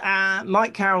actually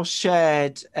Mike Carroll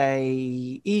shared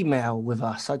a email with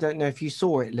us. I don't know if you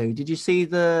saw it, Lou. Did you see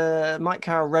Mike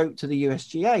Carroll wrote to the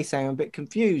USGA saying, I'm a bit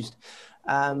confused.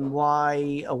 Why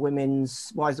is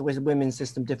the women's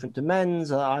system different to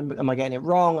men's? Am I getting it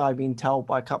wrong? I've been told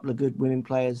by a couple of good women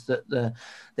players that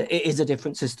it is a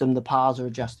different system. The pars are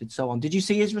adjusted, so on. Did you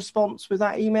see his response with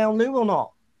that email, Lou, or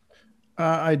not?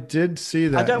 I did see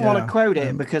that. I don't want to quote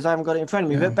it because I haven't got it in front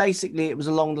of me, but basically it was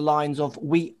along the lines of,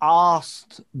 we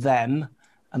asked them,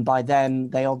 and by them,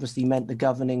 they obviously meant the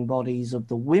governing bodies of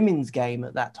the women's game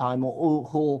at that time,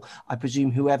 or I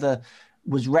presume whoever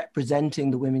was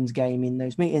representing the women's game in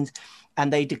those meetings,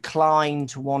 and they declined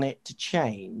to want it to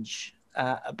change.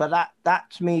 But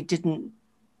that to me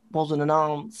wasn't an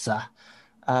answer.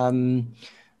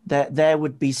 There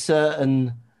would be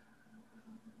certain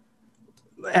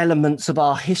elements of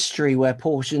our history where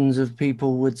portions of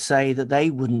people would say that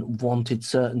they wouldn't have wanted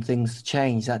certain things to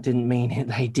change. That didn't mean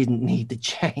they didn't need to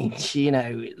change.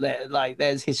 Like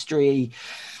there's history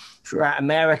throughout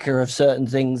America of certain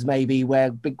things maybe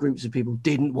where big groups of people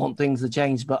didn't want things to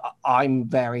change, but I'm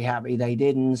very happy they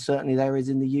did, and certainly there is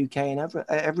in the UK and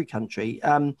every country.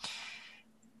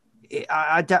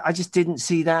 I just didn't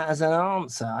see that as an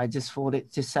answer. I just thought it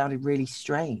just sounded really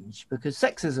strange, because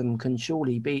sexism can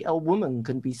surely be, a woman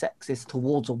can be sexist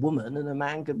towards a woman and a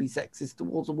man can be sexist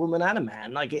towards a woman and a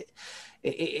man. Like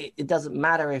it doesn't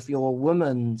matter if you're a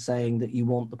woman saying that you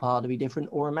want the part to be different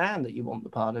or a man that you want the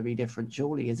part to be different,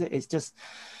 surely, is it? It's just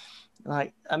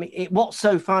like, I mean, what's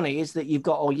so funny is that you've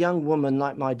got a young woman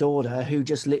like my daughter who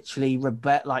just literally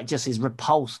just is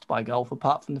repulsed by golf,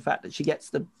 apart from the fact that she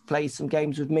gets to play some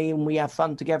games with me and we have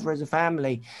fun together as a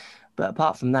family. But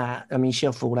apart from that, I mean,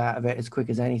 she'll fall out of it as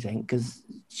quick as anything because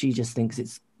she just thinks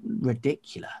it's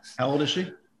ridiculous. How old is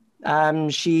she?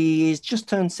 She is just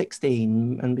turned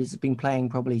 16 and has been playing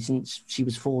probably since she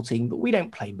was 14, but we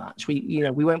don't play much. We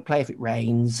won't play if it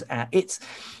rains.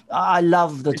 I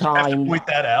love the time. You have to point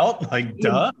that out, like,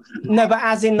 duh. No, but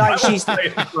as in, like,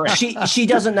 she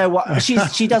doesn't know what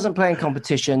she doesn't play in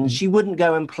competitions. She wouldn't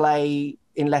go and play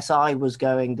unless I was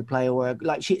going to play, or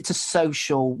like it's a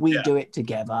social. We do it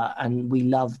together and we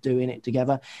love doing it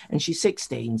together. And she's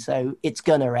 16, so it's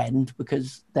gonna end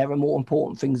because there are more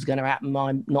important things going to happen.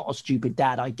 I'm not a stupid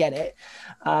dad. I get it.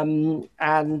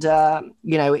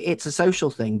 It's a social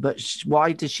thing. But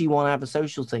why does she want to have a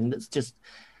social thing that's just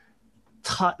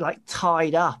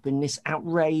tied up in this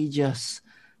outrageous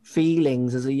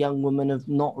feelings as a young woman of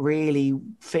not really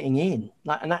fitting in?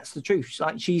 And that's the truth.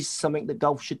 Like, she's something that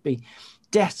golf should be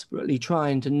desperately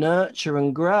trying to nurture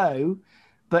and grow,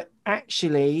 but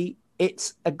actually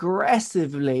it's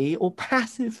aggressively or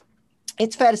passive,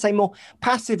 it's fair to say more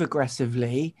passive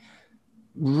aggressively,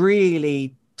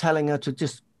 really telling her to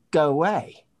just go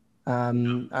away.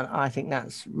 And I think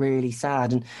that's really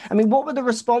sad. And I mean, what were the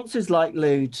responses like,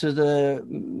 Lou, to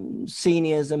the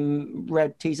seniors and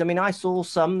red tees? I mean, I saw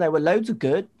some, there were loads of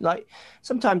good. Like,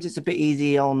 sometimes it's a bit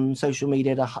easy on social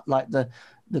media to, like, the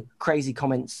crazy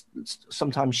comments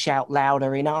sometimes shout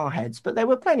louder in our heads, but there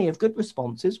were plenty of good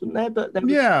responses, weren't there? But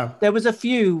there was a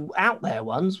few out there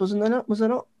ones, wasn't there not? Was there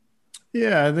not?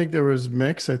 Yeah, I think there was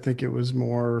mix. I think it was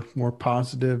more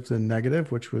positive than negative,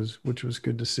 which was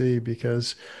good to see,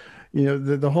 because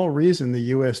the whole reason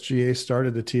the USGA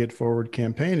started the Tee It Forward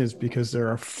campaign is because there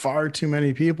are far too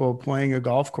many people playing a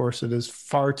golf course that is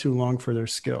far too long for their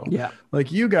skill. Yeah, like,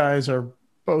 you guys are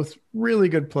both really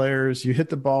good players. You hit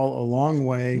the ball a long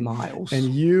way, miles,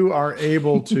 and you are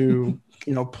able to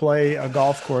play a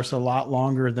golf course a lot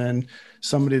longer than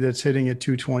somebody that's hitting at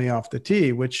 220 off the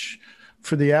tee, which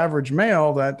for the average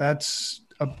male, that's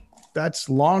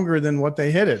longer than what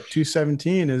they hit it.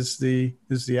 217 is the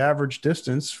average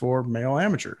distance for male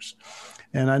amateurs.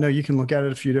 And I know you can look at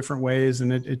it a few different ways,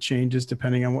 and it changes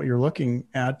depending on what you're looking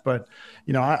at. But,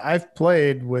 I've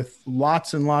played with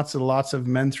lots and lots of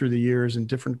men through the years in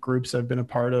different groups I've been a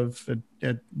part of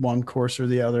at one course or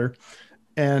the other.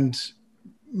 And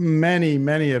many,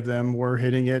 many of them were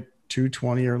hitting it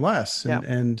 220 or less.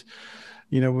 And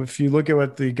if you look at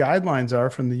what the guidelines are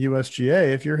from the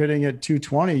USGA, if you're hitting at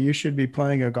 220, you should be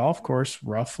playing a golf course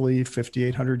roughly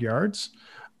 5,800 yards.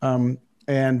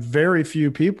 And very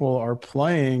few people are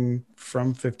playing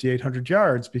from 5,800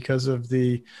 yards because of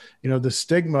the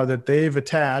stigma that they've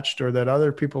attached, or that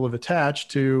other people have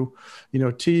attached to,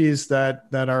 tees that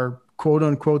are quote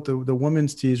unquote the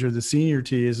women's tees or the senior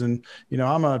tees. And,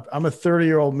 I'm a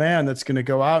 30-year-old man that's going to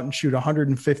go out and shoot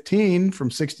 115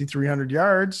 from 6,300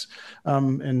 yards.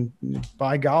 And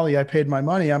by golly, I paid my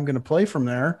money. I'm going to play from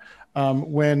there.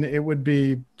 When it would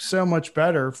be so much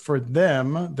better for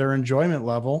them, their enjoyment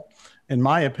level, in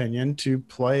my opinion, to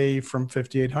play from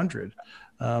 5,800.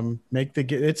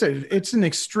 It's an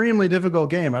extremely difficult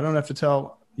game. I don't have to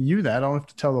tell you that. I don't have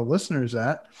to tell the listeners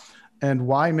that. And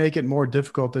why make it more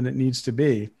difficult than it needs to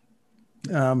be?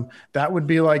 That would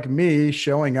be like me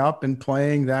showing up and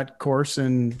playing that course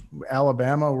in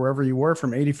Alabama, wherever you were,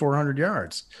 from 8,400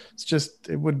 yards.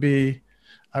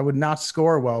 I would not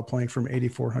score well playing from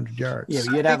 8,400 yards. Yeah,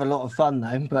 you'd have a lot of fun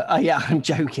though. But I'm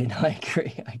joking. I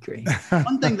agree.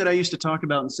 One thing that I used to talk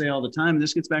about and say all the time, and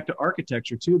this gets back to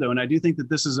architecture too, though, and I do think that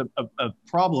this is a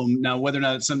problem. Now, whether or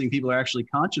not it's something people are actually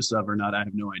conscious of or not, I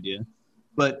have no idea.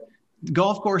 But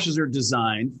golf courses are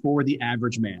designed for the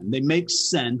average man. They make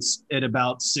sense at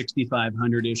about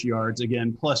 6,500-ish yards,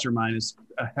 again, plus or minus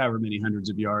however many hundreds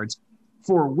of yards.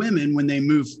 For women, when they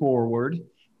move forward,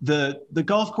 the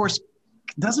golf course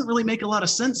doesn't really make a lot of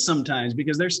sense sometimes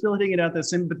because they're still hitting it out the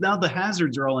same, but now the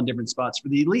hazards are all in different spots. For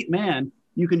the elite man,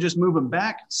 you can just move them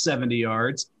back 70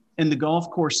 yards and the golf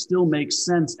course still makes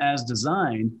sense as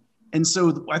designed. And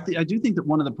so I do think that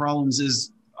one of the problems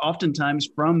is oftentimes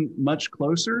from much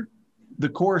closer, the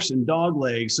course and dog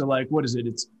legs. So like, what is it?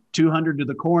 It's 200 to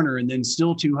the corner and then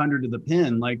still 200 to the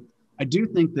pin. Like, I do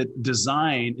think that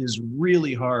design is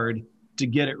really hard to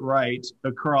get it right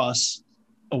across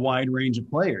a wide range of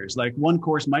players. Like one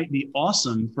course might be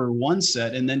awesome for one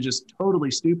set and then just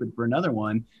totally stupid for another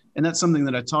one. And that's something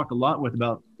that I talk a lot with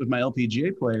my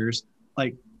LPGA players.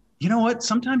 Like, you know what?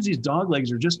 Sometimes these dog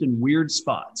legs are just in weird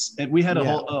spots. And we had a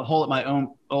hole at my own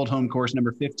old home course,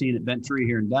 number 15 at Ventry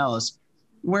here in Dallas,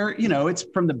 where, you know, it's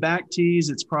from the back tees,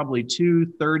 it's probably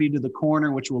 230 to the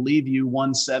corner, which will leave you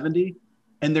 170.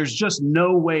 And there's just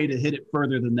no way to hit it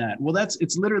further than that. Well,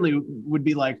 it's literally would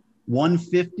be like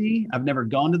 150. I've never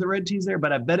gone to the red tees there,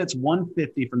 but I bet it's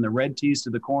 150 from the red tees to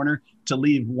the corner to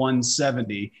leave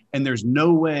 170. And there's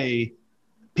no way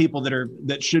people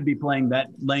that should be playing that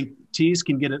length tees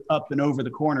can get it up and over the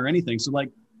corner or anything. So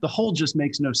like the hole just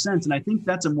makes no sense. And I think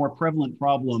that's a more prevalent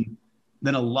problem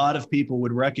than a lot of people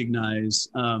would recognize.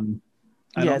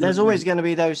 There's always going to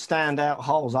be those standout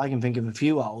holes. I can think of a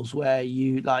few holes where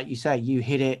you, like you say, you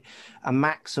hit it a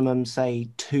maximum, say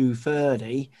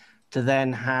 230 to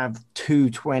then have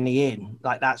 220 in.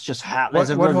 Like that's just how what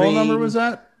hole number was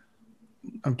that?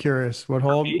 I'm curious. What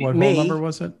hole number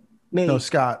was it? No,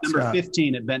 Scott. Number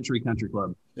 15 at Ventry Country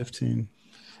Club. 15.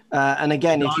 And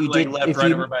again, if you did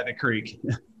over by the creek.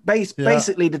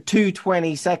 Basically, the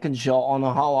 220 second shot on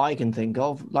a hole I can think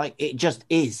of, like it just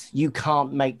is. You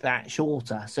can't make that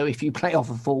shorter. So if you play off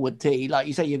a forward tee, like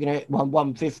you say, you're going to hit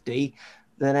 150,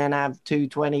 then have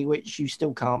 220, which you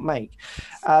still can't make.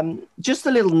 Just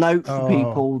a little note for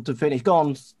people to finish. Go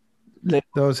on.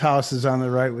 Those houses on the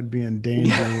right would be in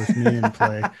danger with me in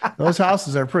play. Those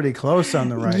houses are pretty close on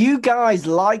the right. You guys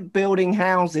like building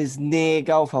houses near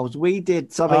golf holes. We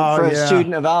did something for a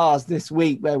student of ours this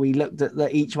week where we looked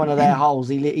at each one of their holes.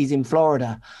 He's in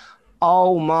Florida.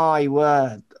 Oh my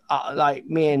word. Like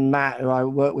me and Matt, who I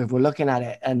work with, were looking at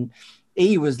it and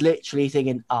he was literally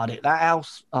thinking, that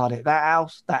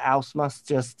house must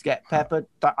just get peppered.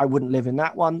 I wouldn't live in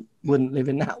that one. Wouldn't live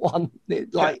in that one.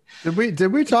 Did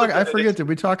we talk? I forget. Did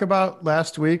we talk about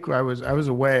last week? I was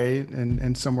away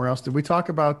and somewhere else. Did we talk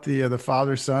about the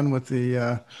father son with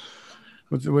the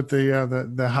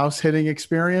house hitting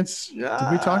experience? Did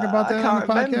we talk about that on the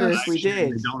podcast? If we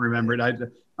did. I don't remember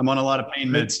it. I'm on a lot of pain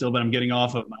meds still, but I'm getting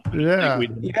off of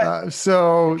them.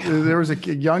 So there was a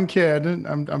young kid.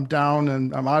 I'm down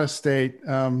and I'm out of state.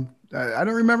 I don't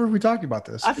remember if we talked about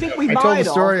this. I think we might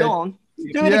have. Go on.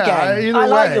 Do it again. I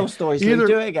like your stories.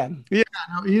 Do it again. Yeah.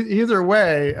 Either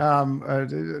way,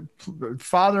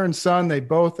 father and son, they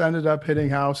both ended up hitting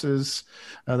houses.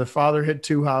 The father hit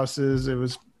 2 houses. It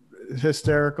was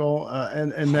hysterical.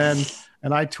 And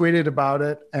I tweeted about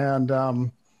it.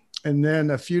 And then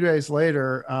a few days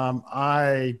later,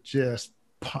 I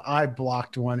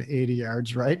blocked 180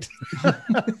 yards, right?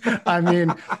 I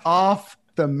mean, off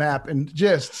the map and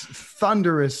just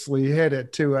thunderously hit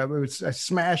it too. I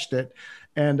smashed it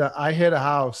and I hit a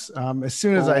house. As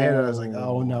soon as I hit it, I was like,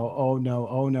 oh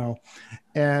no.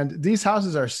 And these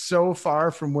houses are so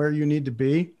far from where you need to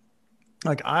be.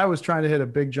 Like I was trying to hit a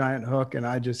big giant hook and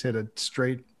I just hit a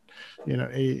straight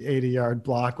 80-yard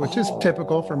block, which is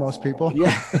typical for most people.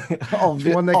 Yeah.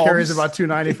 One that carries about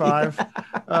 295.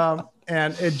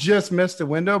 And it just missed the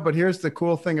window. But here's the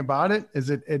cool thing about it is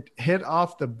it hit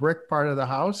off the brick part of the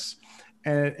house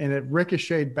and it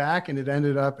ricocheted back and it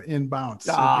ended up in bounce.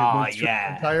 So it went through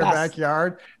the entire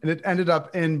backyard and it ended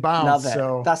up in bounce.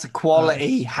 So that's a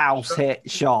quality house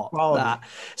hit shot.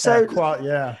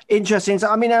 Interesting. So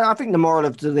I mean, I think the moral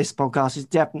of this podcast is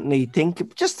definitely think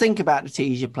about the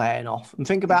tees you're playing off and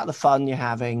think about the fun you're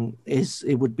having.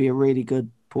 It would be a really good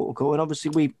protocol. And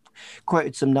obviously we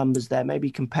quoted some numbers there.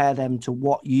 Maybe compare them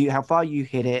to how far you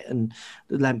hit it and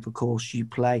the length of course you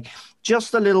play.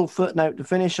 Just a little footnote to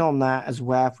finish on that as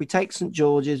well. If we take St.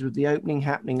 George's with the opening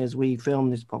happening as we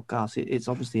film this podcast, it's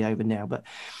obviously over now. But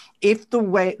if the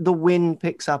wind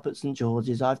picks up at St.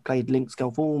 George's, I've played links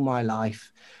golf all my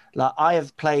life. Like I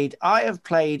have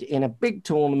played in a big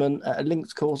tournament at a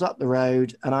links course up the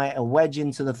road, and I hit a wedge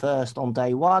into the first on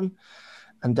day 1,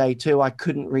 and day 2 I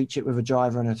couldn't reach it with a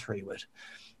driver and a 3-wood.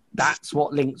 That's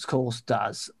what Links Course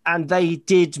does. And they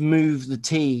did move the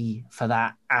tee for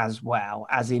that as well,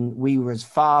 as in we were as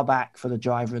far back for the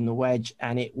driver and the wedge,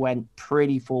 and it went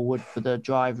pretty forward for the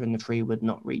driver and the freewood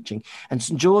not reaching. And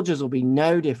St George's will be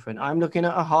no different. I'm looking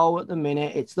at a hole at the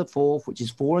minute. It's the fourth, which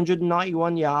is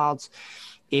 491 yards.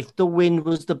 If the wind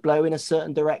was to blow in a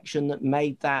certain direction that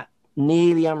made that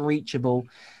nearly unreachable,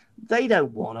 they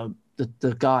don't want to.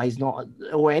 The guys not,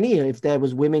 or any, if there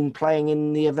was women playing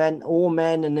in the event or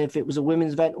men, and if it was a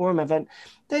women's event or an event,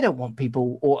 they don't want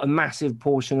people or a massive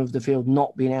portion of the field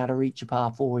not being able to reach a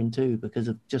par 4 and 2 because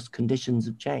of just conditions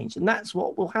have changed. And that's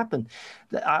what will happen.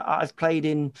 I've played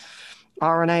in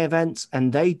RNA events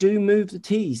and they do move the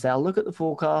tees. They'll look at the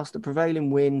forecast, the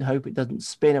prevailing wind, hope it doesn't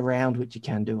spin around, which you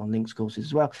can do on links courses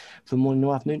as well, from morning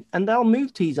to afternoon, and they'll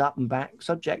move tees up and back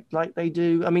subject like they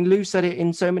do. I mean, Lou said it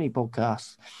in so many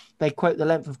podcasts. They quote the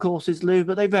length of courses, Lou,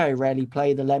 but they very rarely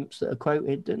play the lengths that are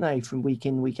quoted, don't they, from week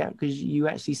in, week out, because you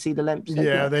actually see the lengths.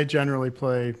 They generally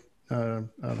play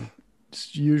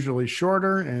usually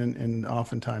shorter and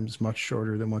oftentimes much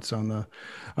shorter than what's on the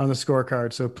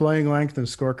scorecard. So playing length and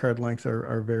scorecard length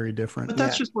are very different. But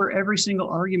that's just where every single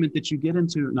argument that you get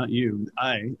into, not you,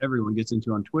 everyone gets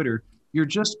into on Twitter, you're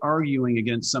just arguing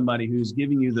against somebody who's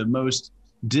giving you the most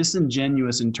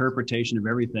disingenuous interpretation of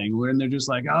everything, when they're just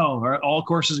like, oh, are all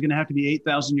courses going to have to be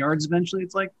 8,000 yards eventually?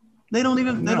 It's like, they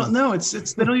don't know.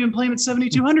 It's they don't even play them at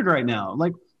 7,200 right now.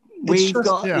 Like, we've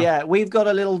got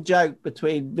a little joke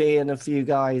between me and a few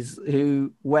guys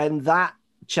who, when that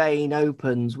chain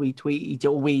opens, we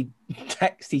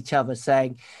text each other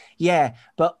saying, yeah,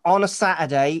 but on a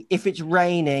Saturday, if it's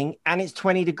raining and it's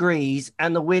 20 degrees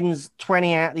and the wind's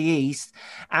 20 out the east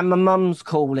and my mum's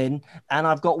calling and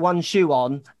I've got one shoe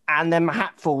on and then my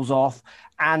hat falls off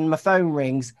and my phone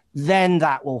rings, then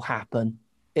that will happen.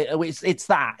 It's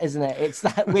that, isn't it? It's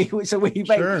that we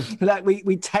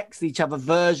text each other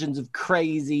versions of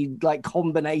crazy like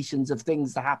combinations of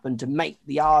things to happen to make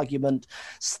the argument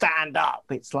stand up.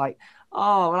 It's like,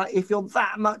 oh, like if you're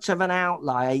that much of an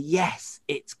outlier, yes,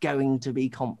 it's going to be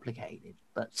complicated.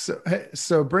 But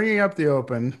so bringing up the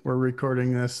Open, we're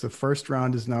recording this. The first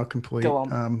round is now complete. Go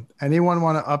on. Anyone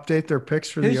want to update their picks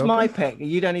for the Open? Who's my pick?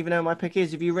 You don't even know who my pick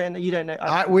is. Have you written? You don't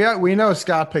know. We know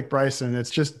Scott picked Bryson. It's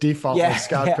just default. Yeah,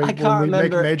 Scott yeah, picked. When we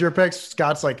make major picks,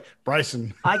 Scott's like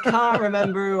Bryson. I can't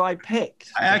remember who I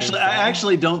picked. I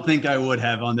actually don't think I would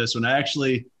have on this one.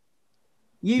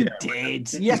 You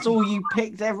did. Yes, all you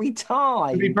picked every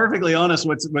time. To be perfectly honest,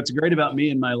 what's great about me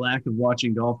and my lack of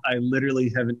watching golf, I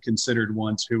literally haven't considered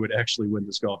once who would actually win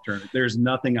this golf tournament. There's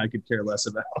nothing I could care less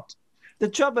about. The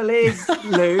trouble is,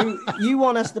 Lou, you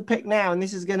want us to pick now, and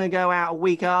this is going to go out a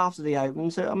week after the Open,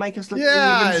 so it'll make us look even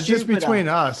it's just between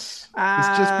us. It's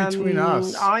just between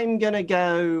us. I'm going to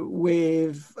go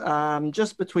with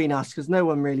just between us, because no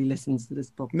one really listens to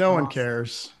this podcast. No one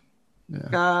cares. Yeah.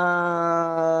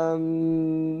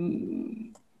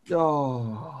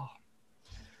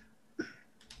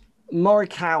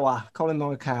 Morikawa, Colin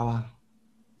Morikawa.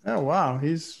 Oh wow,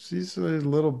 he's a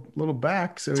little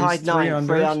back. So tied he's 3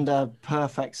 under,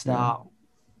 perfect start.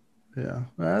 Yeah,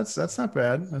 that's not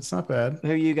bad. That's not bad.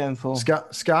 Who are you going for?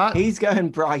 Scott. He's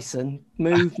going Bryson.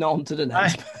 Moving on to the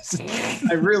next person.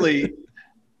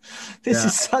 This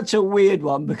is such a weird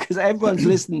one because everyone's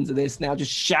listening to this now,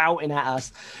 just shouting at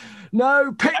us.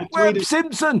 No, pick Webb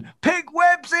Simpson. Pick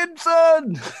Webb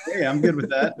Simpson. Hey, I'm good with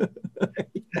that.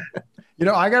 You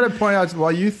know, I got to point out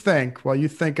while you think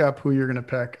up who you're going to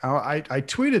pick. I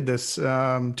tweeted this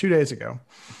 2 days ago.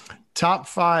 Top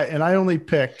 5, and I only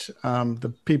picked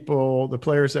the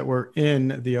players that were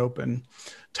in the Open.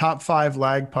 Top 5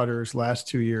 lag putters last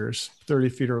 2 years, 30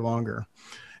 feet or longer.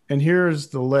 And here's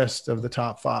the list of the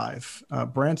top 5: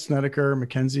 Brandt Snedeker,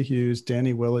 Mackenzie Hughes,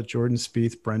 Danny Willett, Jordan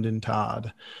Spieth, Brendan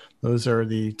Todd. Those are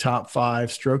the top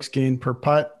 5 strokes gained per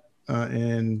putt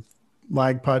in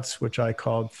lag putts, which I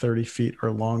called 30 feet or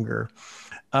longer.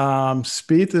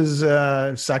 Spieth is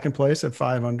second place at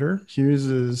 5 under. Hughes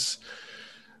is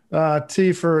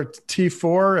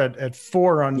T4 at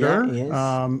 4 under.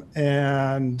 Yeah,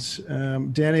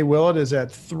 and Danny Willett is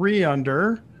at 3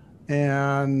 under.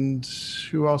 And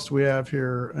who else do we have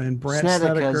here? And Brandt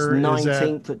Snedeker is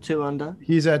 19th at 2 under.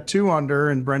 He's at 2 under,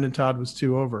 and Brendan Todd was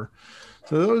 2 over.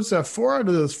 So those 4 out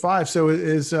of those 5. So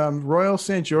is Royal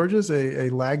St. George's a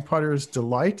lag putter's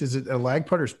delight? Is it a lag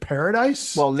putter's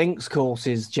paradise? Well, links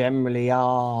courses generally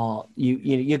are.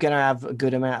 You're going to have a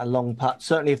good amount of long putts,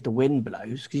 certainly if the wind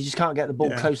blows, because you just can't get the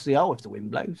ball close to the hole if the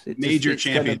wind blows. Major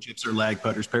championships are lag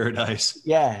putter's paradise.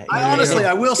 Yeah.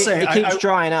 I will say. It keeps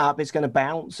drying up. It's going to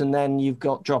bounce, and then you've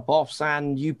got drop-offs,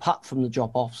 and you putt from the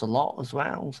drop-offs a lot as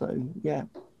well. So, yeah.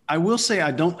 I will say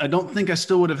I don't think I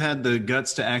still would have had the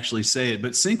guts to actually say it,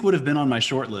 but Sync would have been on my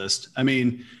short list. I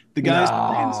mean, the guys.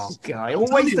 Oh, guy,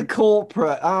 always the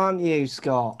corporate, aren't you,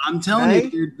 Scott? I'm telling you,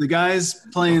 dude, the guy's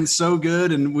playing so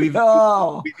good, and we've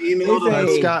emailed about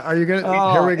Scott. Are you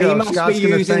gonna? Here we go. He must Scott's be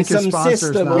gonna using thank his some sponsors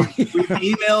system. now.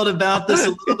 We've emailed about this a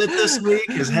little bit this week.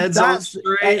 His head's on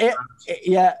straight.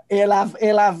 Yeah, he'll have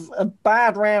a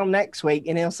bad round next week,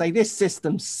 and he'll say this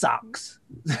system sucks.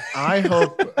 I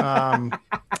hope.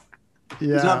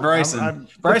 Yeah, it's not Bryson.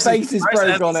 Bryson is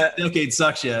broke on it. Decade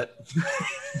sucks yet.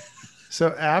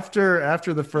 So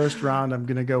after the first round, I'm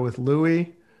going to go with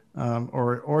Louis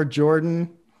or Jordan.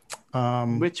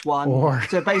 Which one?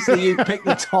 So basically, you pick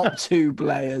the top two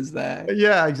players there.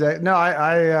 Yeah, exactly. No,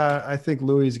 I think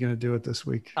Louis is going to do it this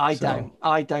week. I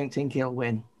don't think he'll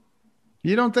win.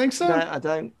 You don't think so? No, I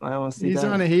don't. I honestly don't.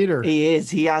 He's on a heater. He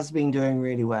is. He has been doing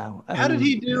really well. How did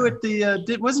he do at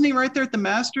the? Wasn't he right there at the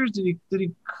Masters? Did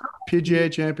he?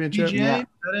 PGA Championship. PGA. Yeah. Is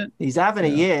that it? He's having a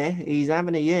year. He's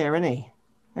having a year, isn't he?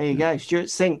 There you go. Stuart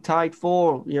Sink tied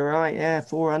 4. You're right. Yeah,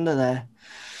 4 under there.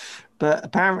 But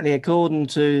apparently, according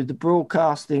to the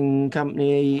broadcasting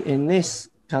company in this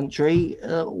country,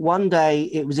 one day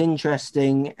it was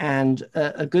interesting and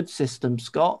a good system,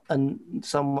 Scott, and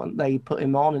someone, they put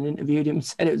him on and interviewed him and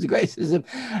said it was a great system.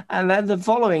 And then the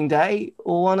following day,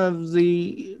 one of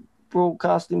the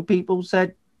broadcasting people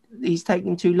said, he's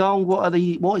taking too long. What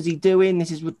is he doing?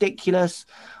 This is ridiculous.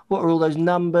 What are all those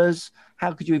numbers?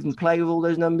 How could you even play with all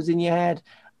those numbers in your head?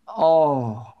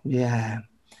 Oh, yeah.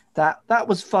 That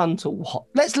was fun to watch.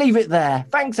 Let's leave it there.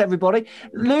 Thanks, everybody.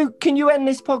 Lou, can you end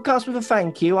this podcast with a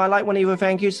thank you? I like when you have a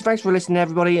thank you. So thanks for listening,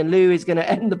 everybody. And Lou is going to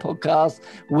end the podcast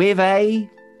with a...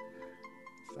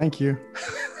 Thank you.